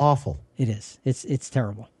 Awful. It is. It's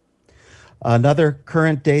terrible. Another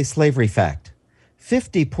current day slavery fact.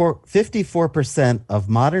 54% of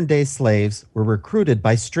modern day slaves were recruited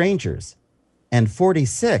by strangers, and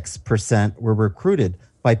 46% were recruited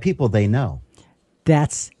by people they know.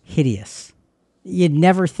 That's hideous. You'd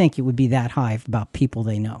never think it would be that high about people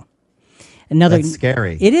they know. That's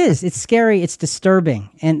scary. It is. It's scary. It's disturbing.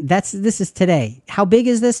 And this is today. How big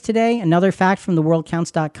is this today? Another fact from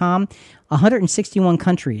theworldcounts.com. 161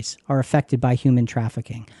 countries are affected by human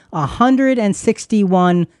trafficking.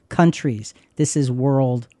 161 countries. This is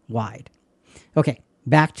worldwide. Okay,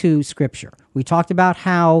 back to Scripture. We talked about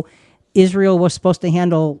how Israel was supposed to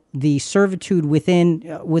handle the servitude within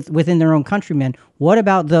their own countrymen. What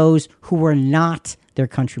about those who were not their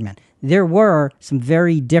countrymen? There were some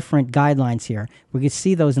very different guidelines here. We could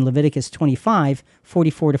see those in Leviticus 25,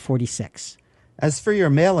 44 to 46. As for your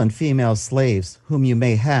male and female slaves, whom you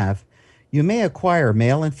may have, you may acquire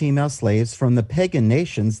male and female slaves from the pagan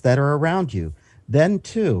nations that are around you. Then,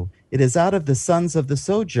 too, it is out of the sons of the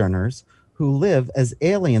sojourners who live as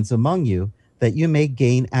aliens among you that you may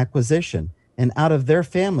gain acquisition, and out of their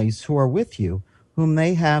families who are with you, whom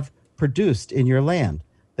they have produced in your land.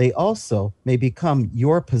 They also may become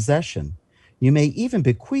your possession. You may even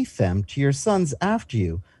bequeath them to your sons after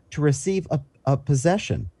you to receive a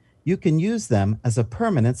possession. You can use them as a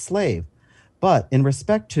permanent slave. But in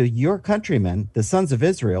respect to your countrymen, the sons of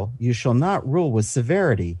Israel, you shall not rule with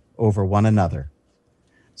severity over one another.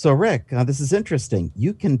 So, Rick, this is interesting.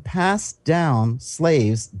 You can pass down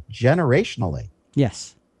slaves generationally.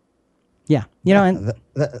 Yes. Yeah.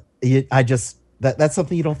 That's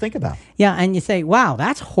something you don't think about. Yeah, and you say, wow,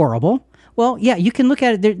 that's horrible. Well, yeah, you can look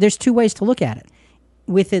at it. There's 2 ways to look at it.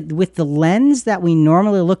 With the lens that we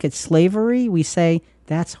normally look at slavery, we say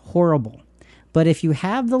that's horrible. But if you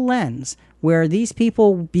have the lens where these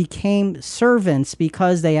people became servants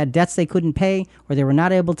because they had debts they couldn't pay or they were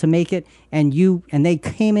not able to make it, and they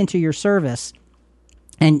came into your service,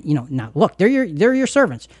 and now look, they're your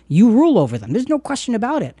servants. You rule over them. There's no question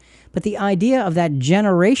about it. But the idea of that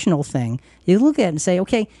generational thing, you look at it and say,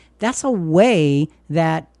 okay, that's a way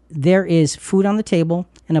that there is food on the table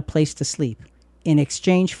and a place to sleep. in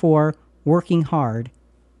exchange for working hard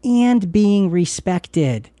and being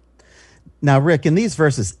respected. Now, Rick, in these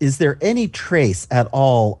verses, is there any trace at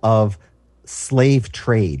all of slave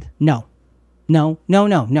trade? No. You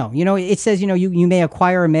know, it says, you may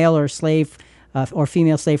acquire a male or slave or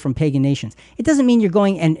female slave from pagan nations. It doesn't mean you're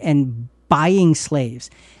going and buying slaves.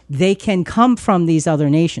 They can come from these other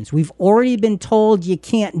nations. We've already been told you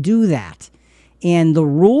can't do that. And the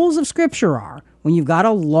rules of Scripture are, when you've got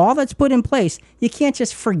a law that's put in place, you can't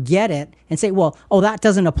just forget it and say, that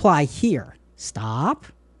doesn't apply here. Stop.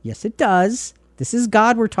 Yes, it does. This is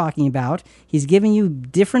God we're talking about. He's giving you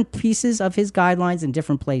different pieces of his guidelines in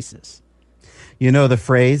different places. You know the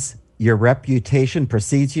phrase, your reputation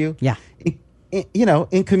precedes you? Yeah.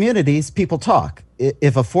 In communities, people talk.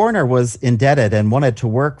 If a foreigner was indebted and wanted to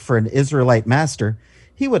work for an Israelite master,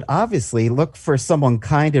 he would obviously look for someone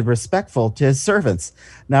kind and respectful to his servants.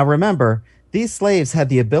 Now remember, these slaves had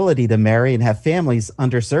the ability to marry and have families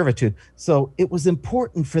under servitude, so it was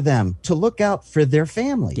important for them to look out for their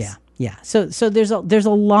families. Yeah. So there's a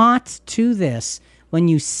lot to this when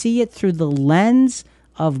you see it through the lens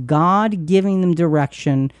of God giving them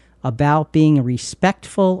direction about being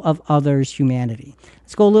respectful of others' humanity.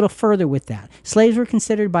 Let's go a little further with that. Slaves were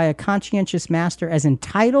considered by a conscientious master as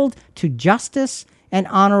entitled to justice and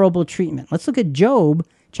honorable treatment. Let's look at Job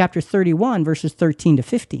chapter 31, verses 13 to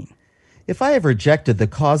 15. If I have rejected the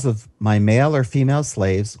cause of my male or female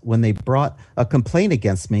slaves when they brought a complaint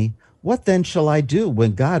against me, what then shall I do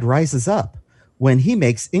when God rises up? When he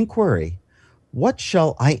makes inquiry, what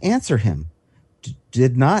shall I answer him?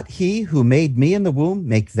 Did not he who made me in the womb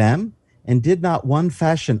make them? And did not one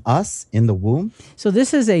fashion us in the womb? So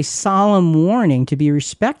this is a solemn warning to be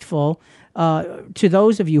respectful to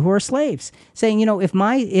those of you who are slaves, saying,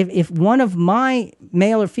 if one of my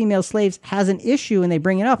male or female slaves has an issue and they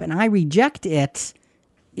bring it up and I reject it,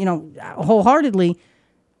 wholeheartedly,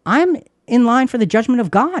 I'm in line for the judgment of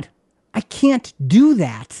God. I can't do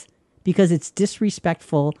that because it's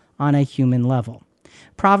disrespectful on a human level.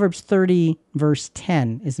 Proverbs 30, verse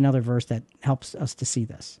 10 is another verse that helps us to see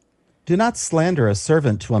this. Do not slander a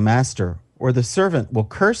servant to a master, or the servant will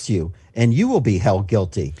curse you, and you will be held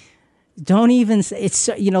guilty. Don't even say,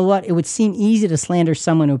 it would seem easy to slander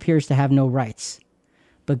someone who appears to have no rights.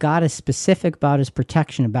 But God is specific about his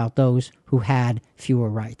protection about those who had fewer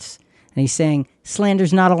rights. And he's saying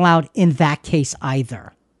slander's not allowed in that case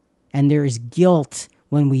either. And there is guilt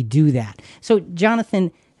when we do that. So,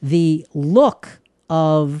 Jonathan, the look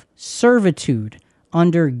of servitude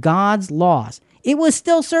under God's laws, it was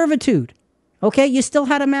still servitude. Okay, you still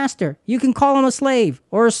had a master. You can call him a slave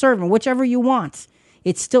or a servant, whichever you want.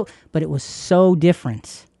 But it was so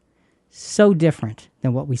different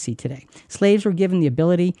than what we see today. Slaves were given the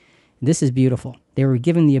ability, this is beautiful, they were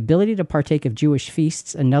given the ability to partake of Jewish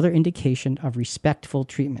feasts, another indication of respectful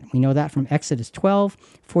treatment. We know that from Exodus 12,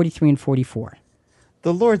 43 and 44.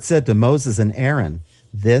 The Lord said to Moses and Aaron,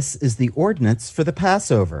 "This is the ordinance for the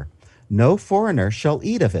Passover. No foreigner shall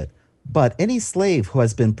eat of it, but any slave who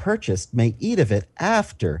has been purchased may eat of it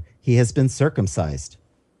after he has been circumcised."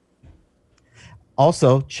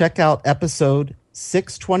 Also, check out episode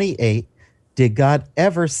 628, Did God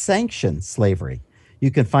Ever Sanction Slavery?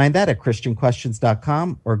 You can find that at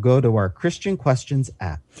ChristianQuestions.com or go to our Christian Questions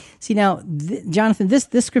app. See, now, Jonathan, this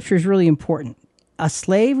scripture is really important. A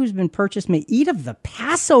slave who's been purchased may eat of the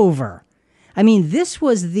Passover. I mean, this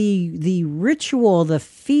was the ritual, the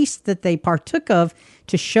feast that they partook of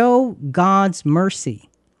to show God's mercy.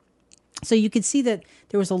 So you could see that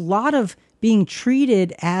there was a lot of being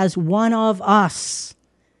treated as one of us.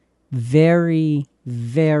 Very,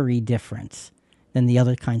 very different than the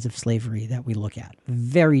other kinds of slavery that we look at.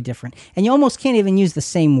 Very different. And you almost can't even use the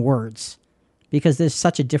same words because there's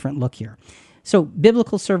such a different look here. So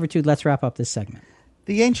biblical servitude, let's wrap up this segment.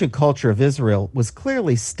 The ancient culture of Israel was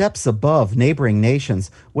clearly steps above neighboring nations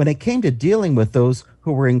when it came to dealing with those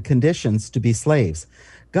who were in conditions to be slaves.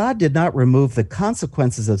 God did not remove the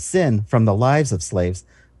consequences of sin from the lives of slaves,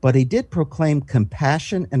 but he did proclaim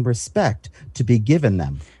compassion and respect to be given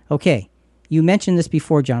them. Okay, you mentioned this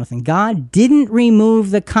before, Jonathan. God didn't remove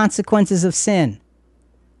the consequences of sin,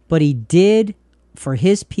 but he did, for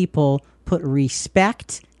his people, put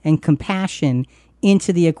respect and compassion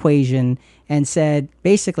into the equation and said,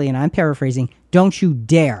 basically, and I'm paraphrasing, don't you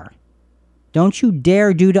dare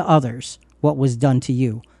do to others what was done to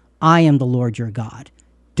you. I am the Lord your God.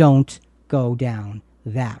 Don't go down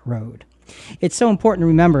that road. It's so important to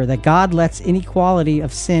remember that God lets inequality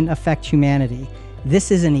of sin affect humanity.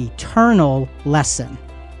 This is an eternal lesson.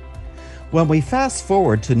 When we fast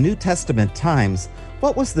forward to New Testament times,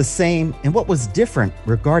 what was the same and what was different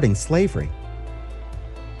regarding slavery?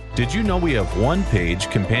 Did you know we have one-page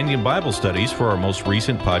companion Bible studies for our most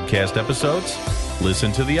recent podcast episodes?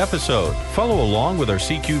 Listen to the episode, follow along with our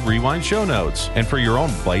CQ Rewind show notes, and for your own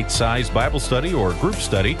bite-sized Bible study or group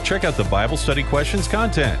study, check out the Bible Study Questions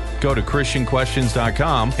content. Go to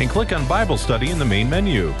ChristianQuestions.com and click on Bible Study in the main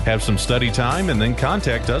menu. Have some study time and then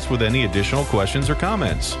contact us with any additional questions or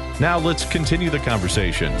comments. Now let's continue the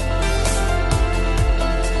conversation.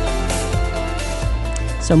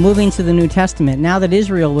 So moving to the New Testament, now that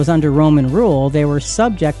Israel was under Roman rule, they were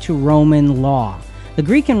subject to Roman law. The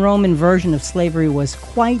Greek and Roman version of slavery was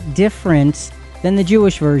quite different than the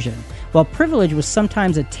Jewish version. While privilege was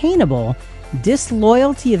sometimes attainable,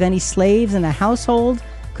 disloyalty of any slaves in a household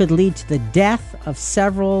could lead to the death of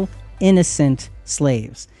several innocent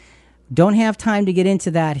slaves. Don't have time to get into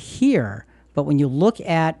that here, but when you look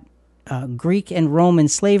at Greek and Roman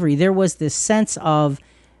slavery, there was this sense of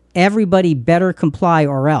everybody better comply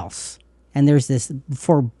or else. And there's this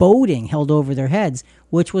foreboding held over their heads,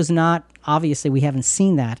 which was not, obviously, we haven't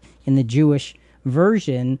seen that in the Jewish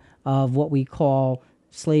version of what we call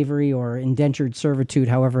slavery or indentured servitude,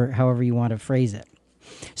 however you want to phrase it.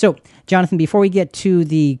 So, Jonathan, before we get to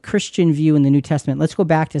the Christian view in the New Testament, let's go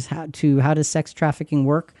back to how does sex trafficking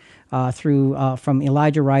work from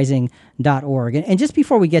ElijahRising.org. And just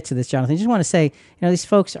before we get to this, Jonathan, I just want to say, these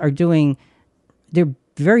folks they're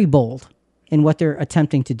very bold in what they're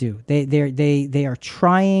attempting to do. They are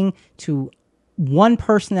trying to, one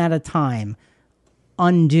person at a time,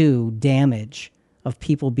 undo damage of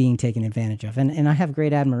people being taken advantage of. And I have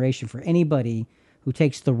great admiration for anybody who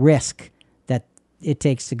takes the risk that it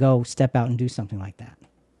takes to go step out and do something like that.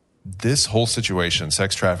 This whole situation,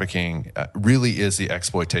 sex trafficking, really is the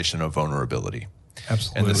exploitation of vulnerability.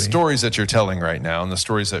 Absolutely. And the stories that you're telling right now, and the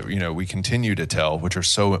stories that we continue to tell, which are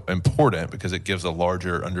so important because it gives a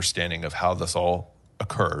larger understanding of how this all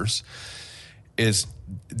occurs, is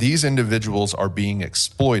these individuals are being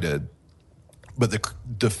exploited, but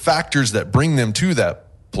the factors that bring them to that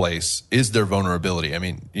place is their vulnerability. I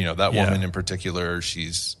mean, that woman in particular,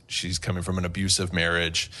 she's coming from an abusive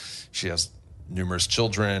marriage. She has numerous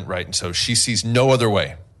children, right? And so she sees no other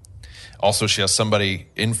way. Also, she has somebody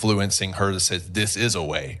influencing her that says this is a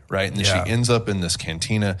way, right? And then she ends up in this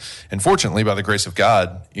cantina. And fortunately, by the grace of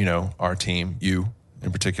God, our team, you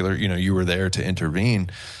in particular, you were there to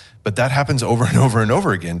intervene. But that happens over and over and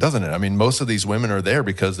over again, doesn't it? I mean, most of these women are there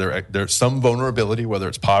because there's some vulnerability, whether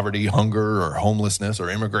it's poverty, hunger, or homelessness,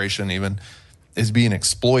 or immigration even, is being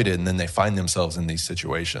exploited, and then they find themselves in these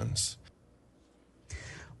situations.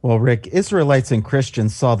 Well, Rick, Israelites and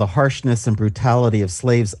Christians saw the harshness and brutality of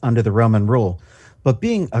slaves under the Roman rule. But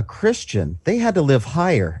being a Christian, they had to live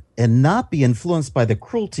higher and not be influenced by the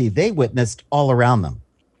cruelty they witnessed all around them.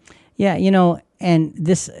 Yeah, and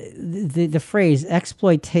the phrase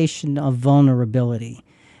exploitation of vulnerability,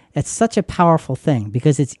 it's such a powerful thing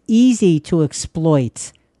because it's easy to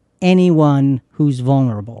exploit anyone who's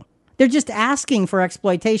vulnerable. They're just asking for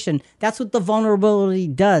exploitation. That's what the vulnerability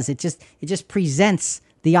does. It just presents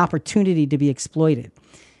the opportunity to be exploited.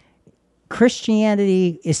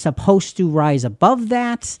 Christianity is supposed to rise above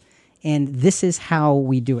that, and this is how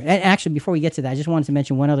we do it. And actually, before we get to that, I just wanted to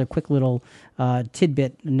mention one other quick little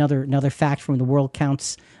tidbit, another fact from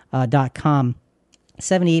theworldcounts.com.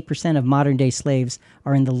 78% of modern-day slaves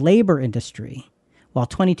are in the labor industry, while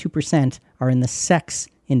 22% are in the sex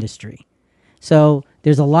industry. So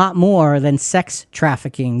there's a lot more than sex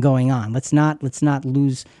trafficking going on. Let's not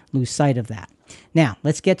lose sight of that. Now,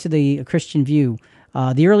 let's get to the Christian view.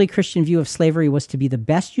 The early Christian view of slavery was to be the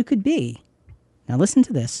best you could be. Now, listen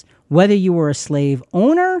to this. Whether you were a slave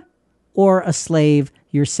owner or a slave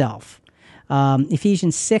yourself.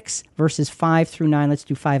 Ephesians 6, verses 5 through 9. Let's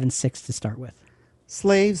do 5 and 6 to start with.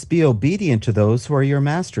 Slaves, be obedient to those who are your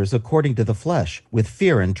masters according to the flesh, with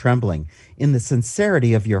fear and trembling, in the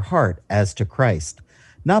sincerity of your heart as to Christ,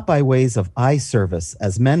 not by ways of eye service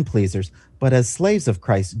as men pleasers, but as slaves of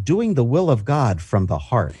Christ, doing the will of God from the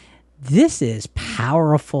heart. This is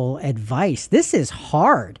powerful advice. This is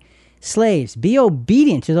hard. Slaves, be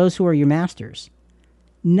obedient to those who are your masters.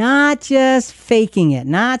 Not just faking it,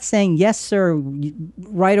 not saying, yes, sir,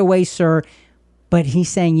 right away, sir, but he's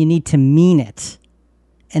saying you need to mean it.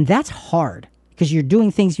 And that's hard because you're doing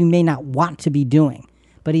things you may not want to be doing.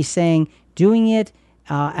 But he's saying doing it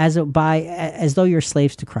as though you're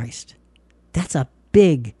slaves to Christ. That's a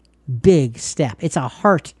big step. It's a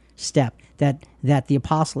heart step that the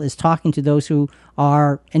apostle is talking to those who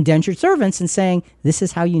are indentured servants and saying, this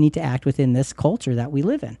is how you need to act within this culture that we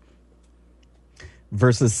live in.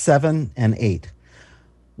 Verses 7 and 8.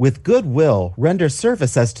 With good will, render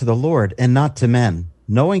service as to the Lord and not to men,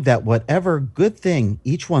 knowing that whatever good thing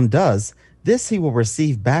each one does This he will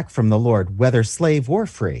receive back from the Lord, whether slave or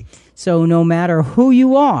free. So no matter who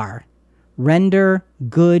you are, render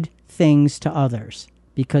good things to others,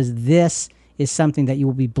 because this is something that you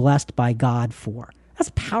will be blessed by God for.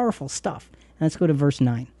 That's powerful stuff. And let's go to verse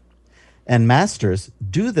 9. And masters,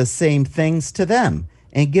 do the same things to them,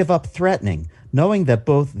 and give up threatening, knowing that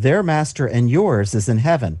both their master and yours is in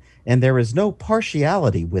heaven, and there is no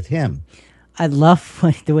partiality with him. I love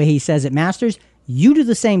the way he says it. Masters, you do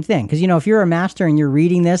the same thing. Because, if you're a master and you're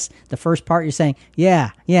reading this, the first part you're saying,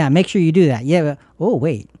 yeah, make sure you do that. Yeah, but, oh,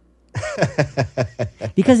 wait.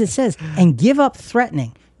 Because it says, and give up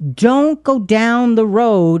threatening. Don't go down the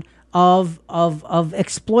road of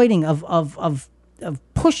exploiting, of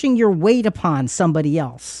pushing your weight upon somebody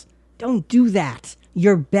else. Don't do that.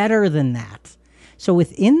 You're better than that. So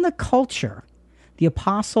within the culture, the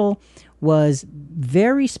apostle was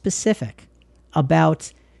very specific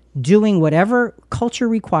about doing whatever culture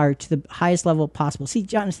required to the highest level possible. See,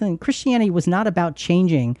 Jonathan, Christianity was not about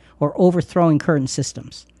changing or overthrowing current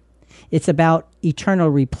systems. It's about eternal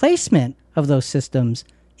replacement of those systems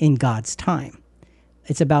in God's time.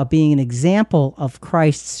 It's about being an example of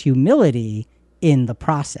Christ's humility in the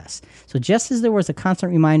process. So just as there was a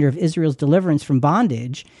constant reminder of Israel's deliverance from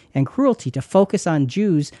bondage and cruelty to focus on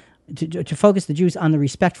Jews, to focus the Jews on the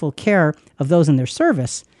respectful care of those in their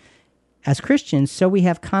service, as Christians, so we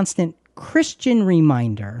have constant Christian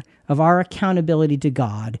reminder of our accountability to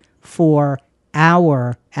God for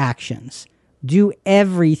our actions. Do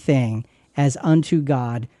everything as unto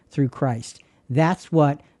God through Christ. That's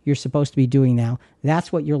what you're supposed to be doing now.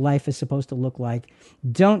 That's what your life is supposed to look like.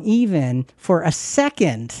 Don't even for a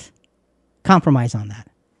second compromise on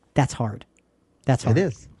that. That's hard. That's hard. It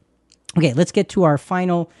is. Okay, let's get to our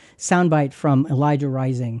final soundbite from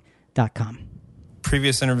ElijahRising.com.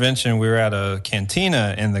 Previous intervention, we were at a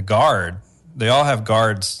cantina, and the guard, they all have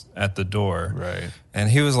guards at the door. Right. And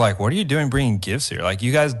he was like, what are you doing bringing gifts here? Like,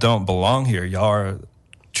 you guys don't belong here. Y'all are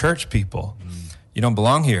church people. You don't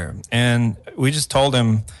belong here. And we just told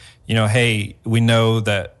him, hey, we know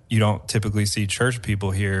that you don't typically see church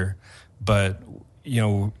people here, but,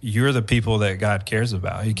 you're the people that God cares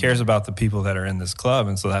about. He cares about the people that are in this club.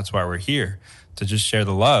 And so that's why we're here, to just share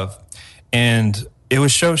the love. And it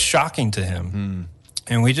was so shocking to him.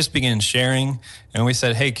 And we just began sharing, and we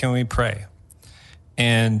said, hey, can we pray?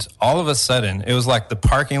 And all of a sudden, it was like the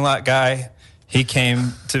parking lot guy. He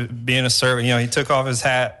came to be in a servant. He took off his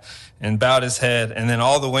hat and bowed his head. And then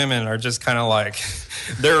all the women are just kind of like,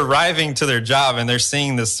 they're arriving to their job, and they're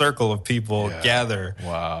seeing this circle of people gather.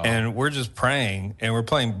 Wow. And we're just praying, and we're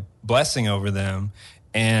playing blessing over them.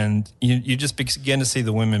 And you just begin to see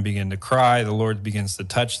the women begin to cry. The Lord begins to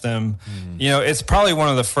touch them. It's probably one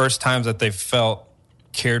of the first times that they've felt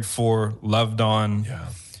cared for, loved on. Yeah.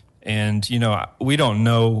 And, we don't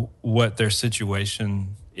know what their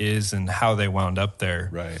situation is and how they wound up there.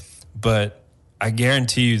 Right. But I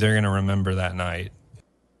guarantee you they're going to remember that night.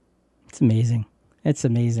 It's amazing. It's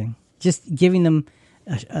amazing. Just giving them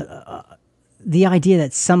the idea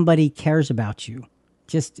that somebody cares about you.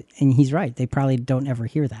 And he's right. They probably don't ever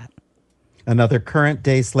hear that. Another current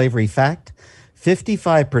day slavery fact: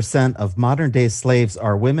 55% of modern day slaves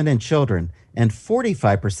are women and children, and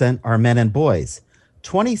 45% are men and boys.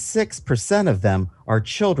 26% of them are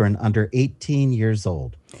children under 18 years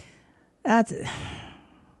old.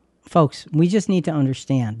 Folks, we just need to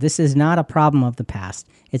understand this is not a problem of the past.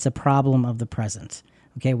 It's a problem of the present.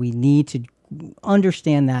 Okay, we need to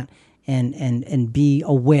understand that and be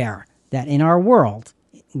aware that in our world,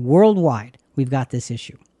 worldwide, we've got this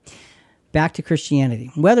issue. Back to Christianity.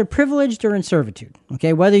 Whether privileged or in servitude,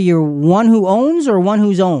 okay, whether you're one who owns or one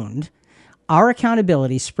who's owned, our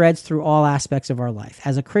accountability spreads through all aspects of our life.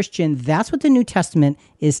 As a Christian, that's what the New Testament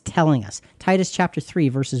is telling us. Titus chapter 3,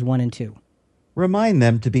 verses 1 and 2. Remind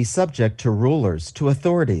them to be subject to rulers, to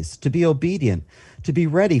authorities, to be obedient, to be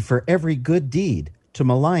ready for every good deed, to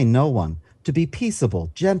malign no one, to be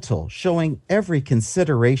peaceable, gentle, showing every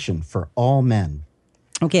consideration for all men.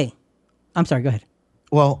 Okay. I'm sorry, go ahead.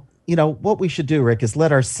 Well, what we should do, Rick, is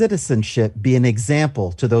let our citizenship be an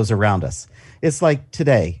example to those around us. It's like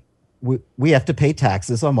today, we have to pay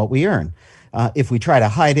taxes on what we earn. If we try to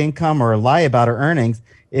hide income or lie about our earnings,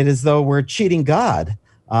 it is as though we're cheating God.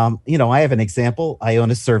 I have an example. I own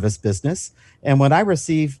a service business, and when I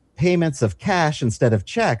receive payments of cash instead of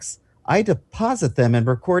checks, I deposit them and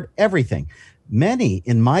record everything. Many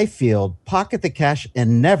in my field pocket the cash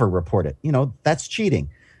and never report it. That's cheating.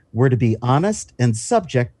 We're to be honest and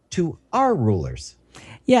subject to our rulers.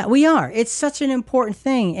 Yeah, we are. It's such an important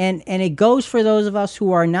thing, and it goes for those of us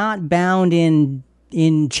who are not bound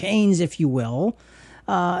in chains, if you will,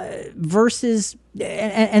 versus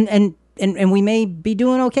and and we may be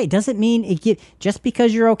doing okay. Doesn't mean just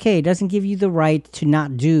because you're okay doesn't give you the right to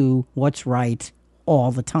not do what's right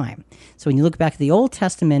all the time. So when you look back at the Old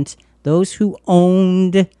Testament, those who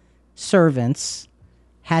owned servants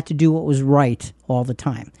had to do what was right all the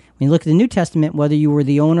time. When you look at the New Testament, whether you were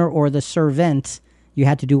the owner or the servant, you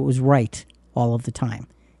had to do what was right all of the time.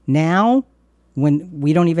 Now, when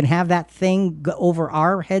we don't even have that thing over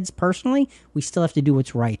our heads personally, we still have to do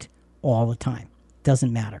what's right all the time.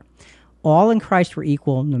 Doesn't matter. All in Christ were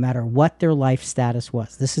equal no matter what their life status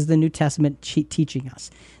was. This is the New Testament teaching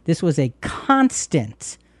us. This was a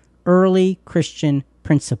constant early Christian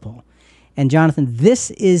principle. And Jonathan,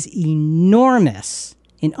 this is enormous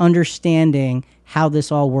in understanding how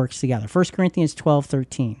this all works together. 1 Corinthians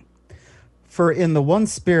 12:13. For in the one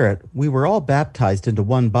Spirit we were all baptized into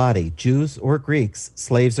one body, Jews or Greeks,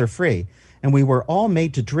 slaves or free, and we were all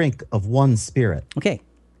made to drink of one Spirit. Okay.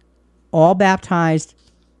 All baptized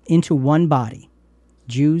into one body.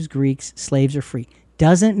 Jews, Greeks, slaves or free.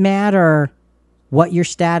 Doesn't matter what your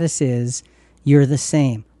status is, you're the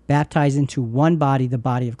same. Baptized into one body, the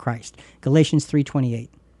body of Christ. Galatians 3:28.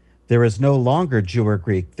 There is no longer Jew or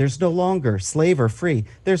Greek. There's no longer slave or free.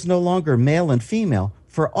 There's no longer male and female,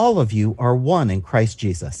 for all of you are one in Christ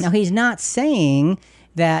Jesus. Now, he's not saying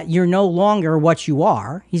that you're no longer what you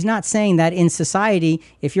are. He's not saying that in society,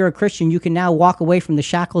 if you're a Christian, you can now walk away from the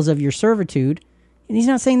shackles of your servitude. And he's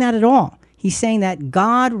not saying that at all. He's saying that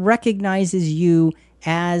God recognizes you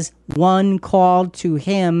as one called to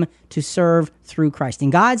him to serve through Christ.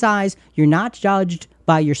 In God's eyes, you're not judged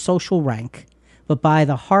by your social rank, but by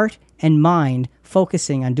the heart and mind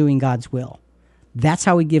focusing on doing God's will. That's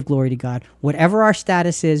how we give glory to God. Whatever our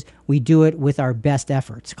status is, we do it with our best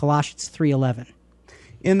efforts. Colossians 3:11.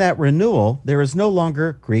 In that renewal, there is no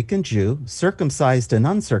longer Greek and Jew, circumcised and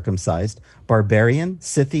uncircumcised, barbarian,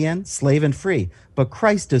 Scythian, slave and free, but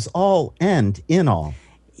Christ is all and in all.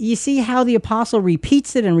 You see how the apostle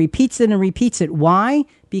repeats it and repeats it and repeats it. Why?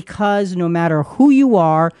 Because no matter who you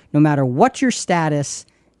are, no matter what your status,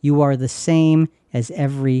 you are the same as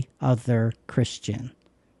every other Christian.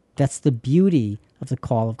 That's the beauty of the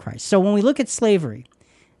call of Christ. So when we look at slavery,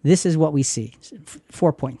 this is what we see.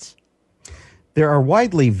 4 points. There are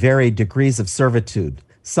widely varied degrees of servitude,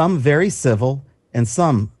 some very civil and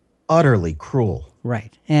some utterly cruel.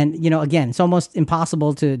 Right. And, again, it's almost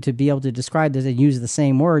impossible to be able to describe this and use the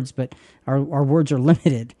same words, but our words are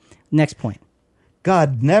limited. Next point.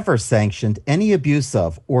 God never sanctioned any abuse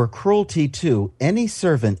of or cruelty to any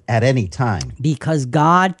servant at any time. Because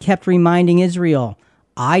God kept reminding Israel,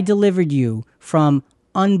 I delivered you from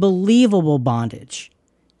unbelievable bondage.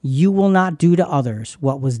 You will not do to others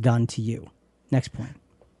what was done to you. Next point.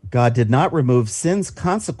 God did not remove sin's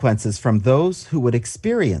consequences from those who would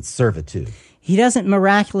experience servitude. He doesn't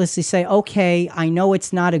miraculously say, okay, I know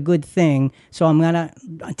it's not a good thing, so I'm going to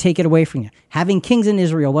take it away from you. Having kings in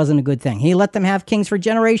Israel wasn't a good thing. He let them have kings for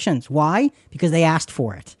generations. Why? Because they asked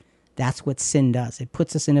for it. That's what sin does. It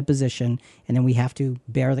puts us in a position, and then we have to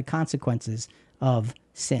bear the consequences of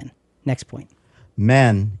sin. Next point.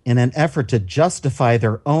 Men, in an effort to justify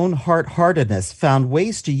their own hard-heartedness, found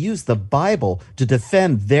ways to use the Bible to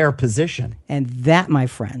defend their position. And that, my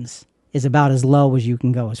friends, is about as low as you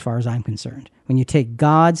can go as far as I'm concerned. When you take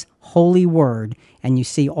God's holy word and you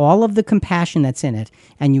see all of the compassion that's in it,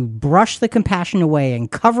 and you brush the compassion away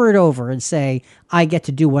and cover it over and say, I get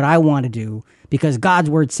to do what I want to do because God's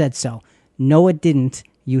word said so. No, it didn't,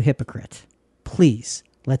 you hypocrite. Please,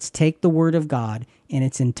 let's take the word of God in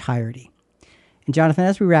its entirety. And Jonathan,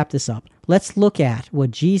 as we wrap this up, let's look at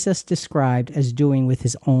what Jesus described as doing with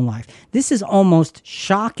his own life. This is almost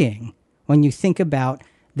shocking when you think about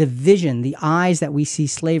the vision, the eyes that we see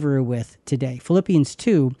slavery with today. Philippians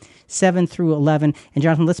 2, 7 through 11. And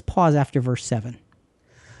Jonathan, let's pause after verse 7.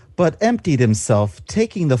 But emptied himself,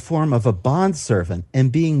 taking the form of a bondservant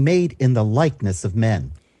and being made in the likeness of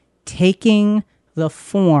men. Taking the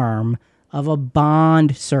form of a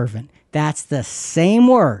bondservant. That's the same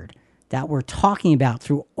word that we're talking about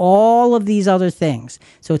through all of these other things.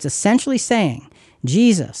 So it's essentially saying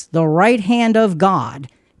Jesus, the right hand of God,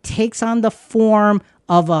 takes on the form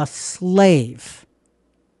of a slave.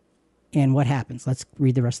 And what happens? Let's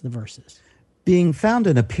read the rest of the verses. Being found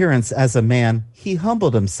in appearance as a man, he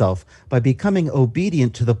humbled himself by becoming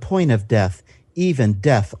obedient to the point of death, even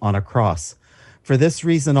death on a cross. For this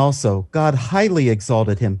reason also, God highly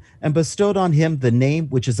exalted him and bestowed on him the name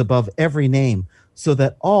which is above every name, so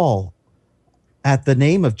that at the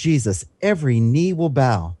name of Jesus, every knee will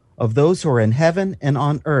bow, of those who are in heaven and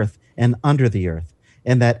on earth and under the earth,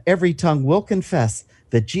 and that every tongue will confess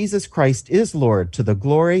that Jesus Christ is Lord, to the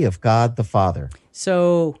glory of God the Father.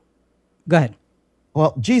 So, go ahead.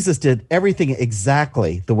 Well, Jesus did everything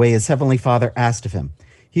exactly the way his heavenly Father asked of him.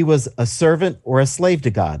 He was a servant or a slave to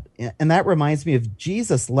God. And that reminds me of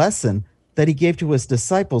Jesus' lesson that he gave to his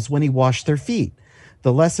disciples when he washed their feet.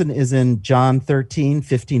 The lesson is in John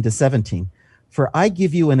 13:15-17. For I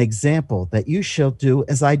give you an example that you shall do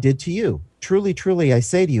as I did to you. Truly, truly, I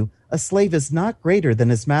say to you, a slave is not greater than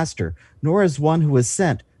his master, nor is one who is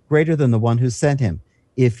sent greater than the one who sent him.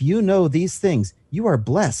 If you know these things, you are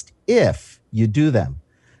blessed if you do them.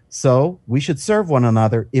 So we should serve one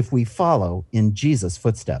another if we follow in Jesus'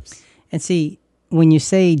 footsteps. And see, when you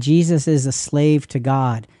say Jesus is a slave to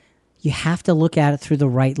God, you have to look at it through the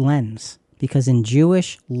right lens. Because in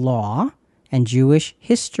Jewish law and Jewish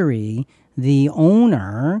history, the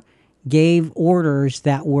owner gave orders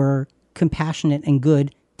that were compassionate and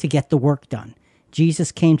good to get the work done.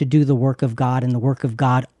 Jesus came to do the work of God and the work of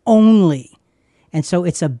God only. And so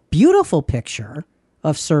it's a beautiful picture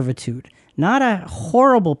of servitude, not a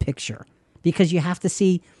horrible picture, because you have to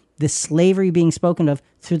see the slavery being spoken of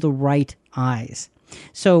through the right eyes.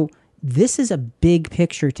 So this is a big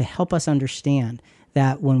picture to help us understand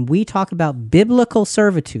that when we talk about biblical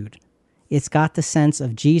servitude, it's got the sense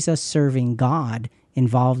of Jesus serving God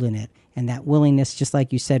involved in it, and that willingness, just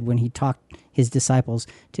like you said, when he taught his disciples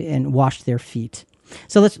to and washed their feet.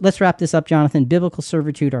 So let's wrap this up, Jonathan. Biblical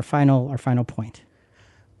servitude, our final point.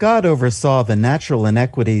 God oversaw the natural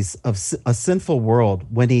inequities of a sinful world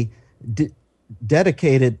when he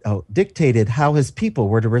dictated how his people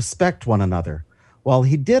were to respect one another. While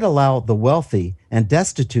he did allow the wealthy and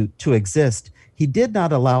destitute to exist, he did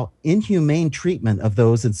not allow inhumane treatment of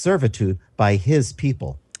those in servitude by his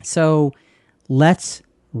people. So let's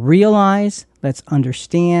realize, let's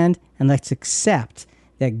understand, and let's accept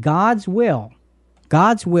that God's will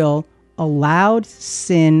allowed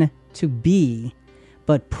sin to be,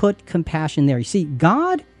 but put compassion there. You see,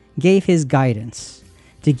 God gave his guidance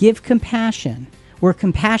to give compassion where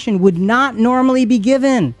compassion would not normally be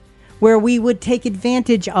given, where we would take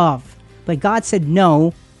advantage of. But God said,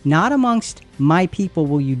 no, not amongst my people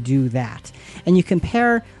will you do that. And you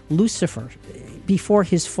compare Lucifer before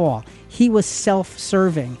his fall. He was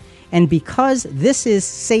self-serving. And because this is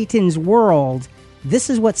Satan's world, this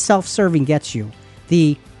is what self-serving gets you.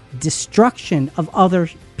 The destruction of other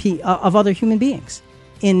human beings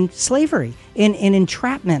in slavery, in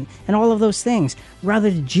entrapment, and all of those things.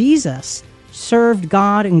 Rather, Jesus served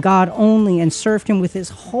God and God only, and served him with his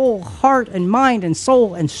whole heart and mind and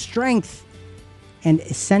soul and strength, and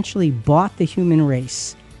essentially bought the human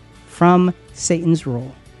race from Satan's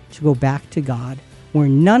rule to go back to God, where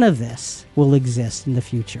none of this will exist in the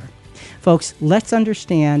future. Folks, let's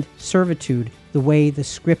understand servitude the way the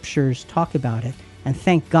scriptures talk about it, and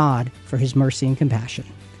thank God for his mercy and compassion.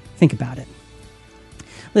 Think about it.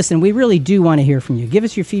 Listen, we really do want to hear from you. Give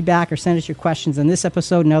us your feedback or send us your questions on this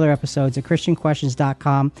episode and other episodes at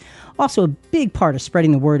ChristianQuestions.com. Also, a big part of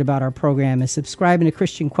spreading the word about our program is subscribing to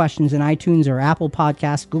Christian Questions in iTunes or Apple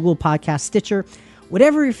Podcasts, Google Podcasts, Stitcher.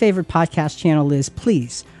 Whatever your favorite podcast channel is,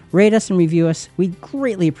 please rate us and review us. We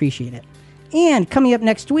greatly appreciate it. And coming up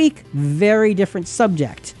next week, very different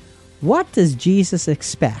subject. What does Jesus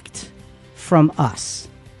expect from us?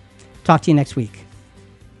 Talk to you next week.